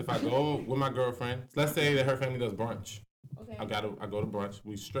because if I go with my girlfriend, let's say that her family does brunch. Okay. I go to brunch.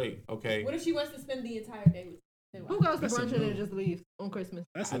 We straight, okay? What if she wants to spend the entire day with you? Who goes to That's a brunch and no. then just leave on Christmas?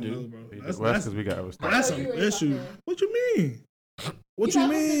 That's I a do. no, bro. That's That's because we got other stuff. that's I thought you an were issue. talking- What you mean? What You you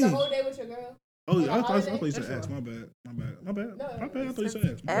not gonna spend the mean? whole day with your girl? Oh, on yeah, a I thought you holiday? said That's ask. My bad. No, I thought you said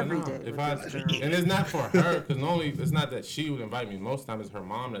ask. But Every nah, day If with I this girl. and it's not for her because normally it's not that she would invite me. Most times it's her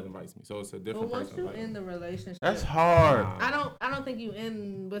mom that invites me, so it's a But different once person. you inviting in me. the relationship, That's hard. I don't think you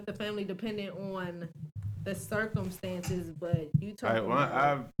end with the family depending on the circumstances, but you talking Like, when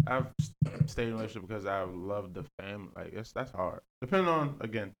about. I've stayed in a relationship because I love the family. Like, that's hard. Depending on,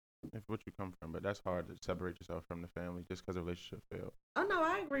 again, if what you come from, but that's hard to separate yourself from the family just because the relationship failed. Oh no,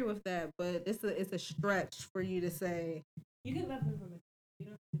 I agree with that, but it's a stretch for you to say. You can love them from it. You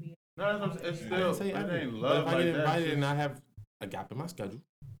don't have to be. No, that's what I'm saying. It's I still, didn't say it every- ain't but love if I like get that. invited It's and I just- have a gap in my schedule,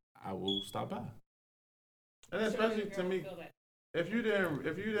 I will stop by. And especially to me, if you didn't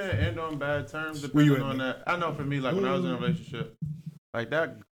end on bad terms, Where you depending at, on that, I know for me, like when I was in a relationship, like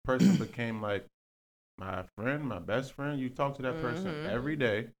that person became like my friend, my best friend. You talk to that person every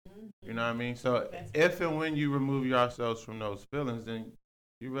day. You know what I mean? So if and when you remove yourselves from those feelings, then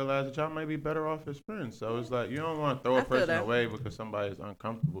you realize that y'all may be better off as friends. So it's like you don't want to throw I a feel person that. away because somebody is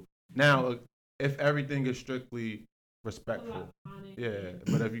uncomfortable. Now, if everything is strictly respectful, yeah.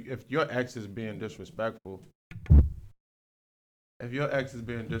 But if your ex is being disrespectful,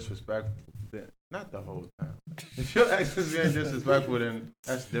 then not the whole time. If your ex is being disrespectful, then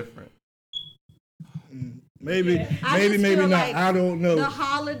that's different. Maybe, I maybe just feel not. like I don't know. The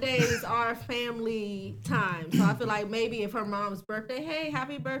holidays are family time, so I feel like maybe if her mom's birthday, hey,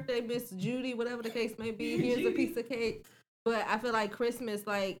 happy birthday, Miss Judy, whatever the case may be. Here's a piece of cake. But I feel like Christmas,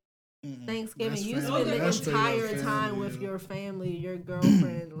 like Thanksgiving, That's you family. spend the That's straight up entire family, time with yeah. your family, your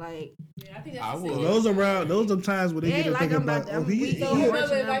girlfriend. Like, Yeah, I think that's I the would. same. Those are times where they It get ain't to like think I'm about, about to- oh, he, So he whoever rich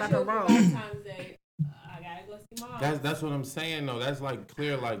and I'm invites about you to over roll. Valentine's Day, I gotta go see mom. That's what I'm saying though. That's like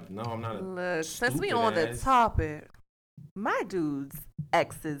clear. Like no, I'm not. Look, since we stupid on the ass. topic, my dude's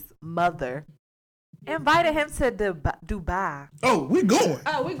ex's mother invited him to Dubai. oh, we going.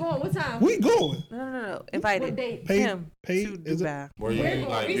 oh, we going. What time? We going. No. Invited What date? him Paid, to is it? Dubai. Were you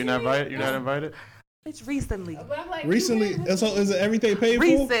like? You're not invited. You're not invited. It's recently. But I'm like, Recently, who so is it everything paid for?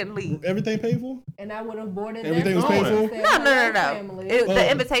 Recently. Everything paid for? And I would have boarded Everything them was paid home for? and No. said, "Hello, The family."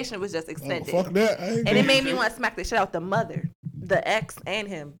 invitation was just Oh, extended. fuck that. I ain't And going. it made me want to smack the shit out the mother, the ex, and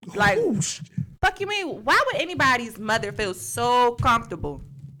him. Like, fuck you mean? Why would anybody's mother feel so comfortable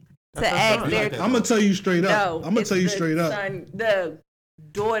to That's her ask son. their Like that. I'm gonna tell you straight up. no? I'm gonna it's tell you the straight up. son- the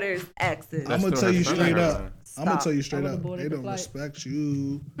daughter's exes. I'm gonna still tell her you son, straight her up. son. I'm gonna Stop. tell you straight I up. would've boarded They the don't flight. respect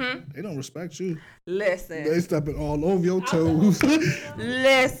you. They don't respect you. Listen, They stepping all over your toes.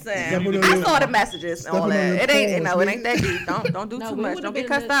 listen. Stepping on I your- saw the messages and all stepping on that. your It ain't toes, no, it ain't that deep. Don't do No, too we much. would've Don't get been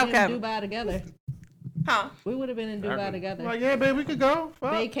cussed out, in Kevin. Dubai together. Huh? We would have been in Dubai together. Like, yeah, babe, we could go.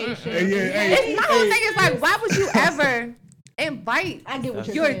 Fuck. Vacation. Hey, yeah, hey, It's my whole thing is like, why would you ever invite I get what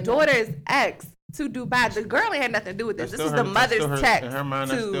you're your saying. though. daughter's ex to Dubai? The girl ain't had nothing to do with this. That's This is still the her- that's still mother's her- text in her mind,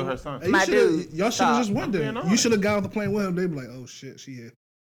 that's still her to son. Hey, my shoulda- dude. y'all should have Stop. just went there. being You honest. should have got off the plane with him. They be like, oh shit, she here.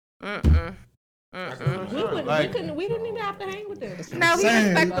 Mm-mm. We didn't even have to hang with them. No, he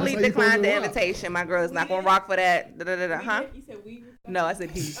respectfully declined the invitation. My girl's not gonna rock for that. Huh? You said we. No, I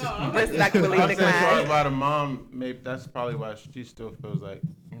said he Oh. respectfully I'm saying as far as declined. why the mom, maybe that's probably why she still feels like,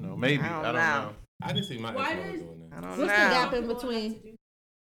 maybe. I don't know. I didn't see my Why ex-wife did- doing that. I don't What's the gap know. in between?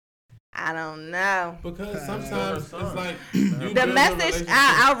 I don't know. Because sometimes it's like The message,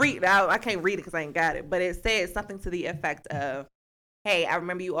 I'll read. I can't read it because I ain't got it, but it says something to the effect of, "Hey, I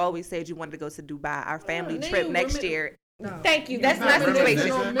remember you always said you wanted to go to Dubai. Our family now trip you next remember- year." No. Thank you. That's not my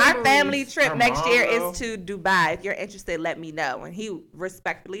situation. reminiscing. Our family trip Her next mom, year though. is to Dubai. If you're interested, let me know. And he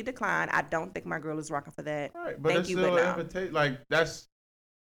respectfully declined. I don't think my girl is rocking for that. Right, but Thank it's you, still but an no. invitation. Like, that's,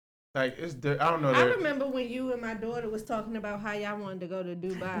 like, it's, I don't know. I that- remember when you and my daughter was talking about how y'all wanted to go to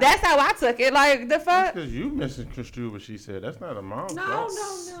Dubai. That's how I took it. Like, the That's fuck? because you misconstrued what she said. That's not a mom. no.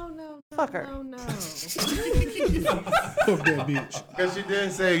 Fuck her. No. Fuck that bitch. Because she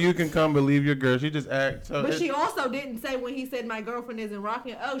didn't say you can come believe your girl. She just asked. So But she also didn't say when he said my girlfriend isn't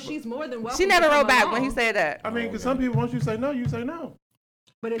rocking. Oh, she's more than welcome. She never to come wrote back along. when he said that. I mean, because some people, once you say no, you say no.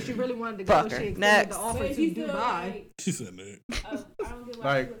 But if she really wanted to go, Fuck she her. extended Next. the offer But to you feel Dubai. like, She said that. I don't get why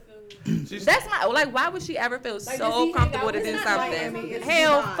Like, you would feel. She's, That's my, like, why would she ever feel Like, does so he hang comfortable out to with do us? something? Miami, it's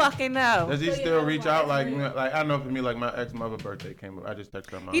Hell Dubai. fucking no. does he So, still yeah, reach that's out? Like, weird. I know for me, like, my ex-mother's birthday came up. I just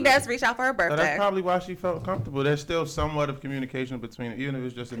texted her mom. He does reach out for her So that's birthday. probably why she felt comfortable. There's still somewhat of communication between, even if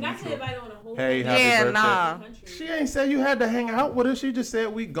it's just a Not to mutual. invite on a whole Hey, family happy Yeah, birthday. nah. country. She ain't said you had to hang out with us. She just said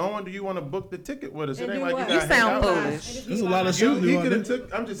we going. Do you want to book the ticket with us? It And ain't do like what? you You got to hang sound out with foolish. us. There's a lot of He shit to could have do.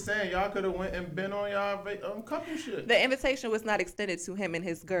 took. I'm just saying, y'all could have went and been on y'all couple shit. The invitation was not extended to him and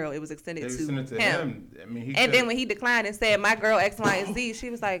his girl. It was extended, They to, sent it to him. him. I mean, he And could've- then when he declined and said, "My girl X, Y, and Z," she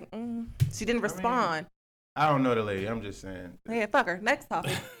was like, she didn't respond. I don't know the lady. I'm just saying. Yeah, fuck her. Next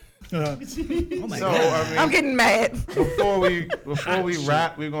topic. Oh my So god. I mean, I'm getting mad. before we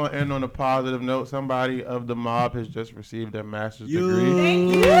wrap, we're gonna end on a positive note. Somebody of the mob has just received their master's degree.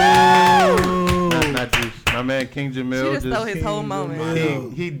 Thank you. Not you. My man King She Jamil just stole his whole moment.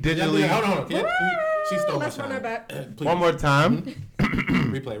 he Yeah, digitally. hold on. She stole my Let's run her shine. back. Please. One more time.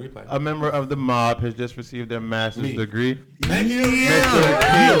 Replay. A member of the mob has just received their master's Me. degree. Thank you.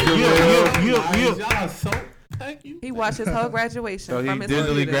 Mr. King Jamil. Guys, y'all are so. Thank you. He watched his whole graduation So he from his digitally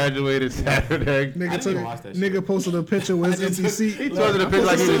computer. graduated Saturday. Nigga, didn't even watch that shit. nigga posted a picture with his empty seat. He told the picture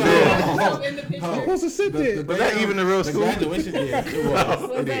like he was there. In the picture. I'm supposed to sit there. Was that even the real The school? graduation, yeah, it was.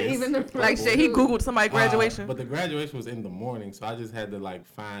 Was It that is. even the Like shit, he Googled somebody's graduation. But the graduation was in the morning, so I just had to like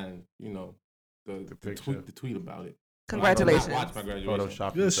find, the picture. tweet about it. Congratulations. I watched my graduation.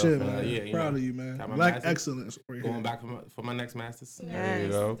 Photoshop Good himself shit, in man. that. Yeah, you Proud know, of you, man. got my Black master's. excellence right Going here. back for my next master's. You know There you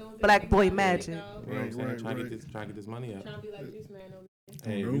Yes. go. Black boy magic. what I'm Right, saying? right, Trying to right. get this money up. Trying to be like Juice Man over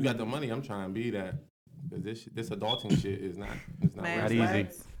Hey, if you got the money, I'm trying to be that. 'Cause this adulting shit is not. It's not Man, Not worth it.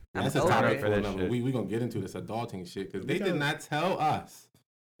 easy. I'm That's a over topic it. for that another. shit. We gonna get into this adulting shit because We they did gotta- not tell us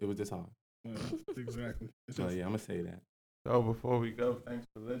it was this hard. Yeah, exactly. So yeah, I'm gonna say that. So before we go, thanks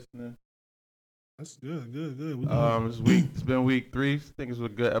for listening. That's good. It's been week 3. I think it was a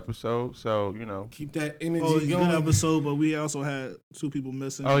good episode. So Keep that energy Oh, it's a going. good episode, but we also had 2 people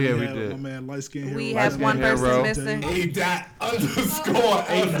missing. Oh, yeah, we had did. My man, light skin hero. We Light have skin one person hero. missing. A._.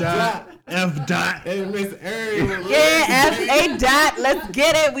 A dot. F dot. And Miss Ariel. Yeah, F.A. dot. Let's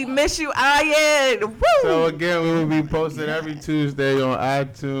get it. We miss you, Ian. Woo! So again, we will be posted every Tuesday on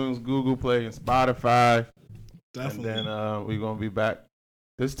iTunes, Google Play, and Spotify. Definitely. And then we're gonna be back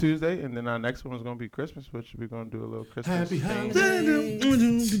this Tuesday, and then our next one is gonna be Christmas, which we're gonna do a little Christmas. Happy thing.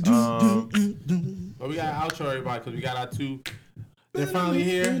 holidays. But we got to outro everybody because we got our 2. They're finally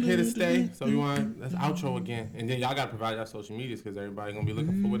here to stay. So we want let's outro again, and then y'all got to provide our social medias because everybody gonna be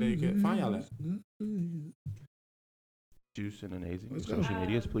looking for where they can find y'all at. Juice and amazing Let's go. social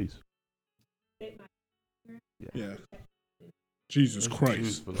medias, please. Yeah. Jesus Juice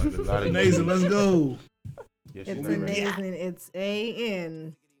Christ. for like a lot of Amazing. Let's go. Yes, It's you know, right? amazing. It's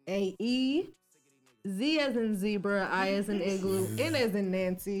ANAE. Z as in zebra, I as in igloo, N as in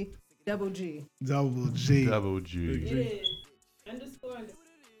Nancy, double G. Double G. Double G. it is __.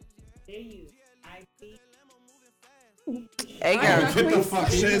 There you. I see. Hey, girl. Get the fuck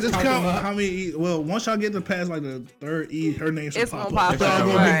Shit, just Come count up. how many. Well, once y'all get to past like the 3rd E, her name should It's pop gonna up. pop It's all up,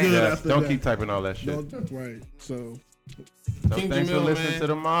 gonna right. be good Yes, after don't that. keep typing all that shit. Don't- right. So So King thanks for Jamil, listening man. to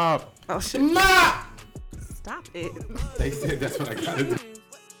the mob. Oh, shit. Stop it. They said that's what I got to do.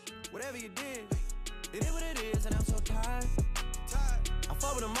 Whatever you did, it is what it is, and I'm so tired. I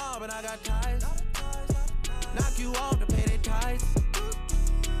fuck with the mob and I got ties. Knock you off to pay their ties.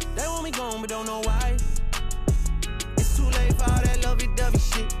 They want me gone, but don't know why. It's too late for all that lovey-dovey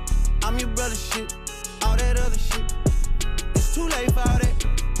shit. I'm your brother shit, all that other shit. It's too late for all that.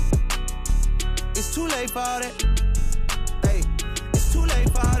 It's too late for all that. Hey, it's too late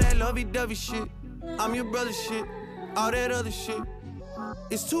for all that lovey-dovey shit. I'm your brother shit, all that other shit.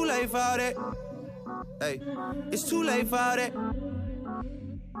 It's too late for all that. Hey, it's too late for all that.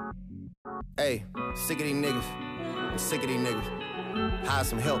 Hey, sick of these niggas. I'm sick of these niggas. Hire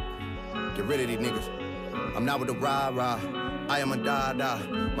some help. Get rid of these niggas. I'm not with the rah-rah. I am a da-da.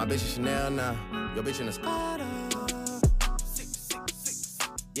 My bitch is Chanel now. Your bitch in the Spada.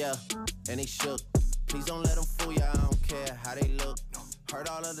 Yeah, and they shook. Please don't let them fool ya. I don't care how they look. Heard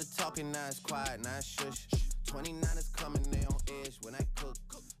all of the talking, now it's quiet, now it's shush. 29 is coming, they on edge when I cook.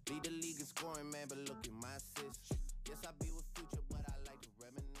 Lead the league in scoring, man, but look at my assist. Yes, I be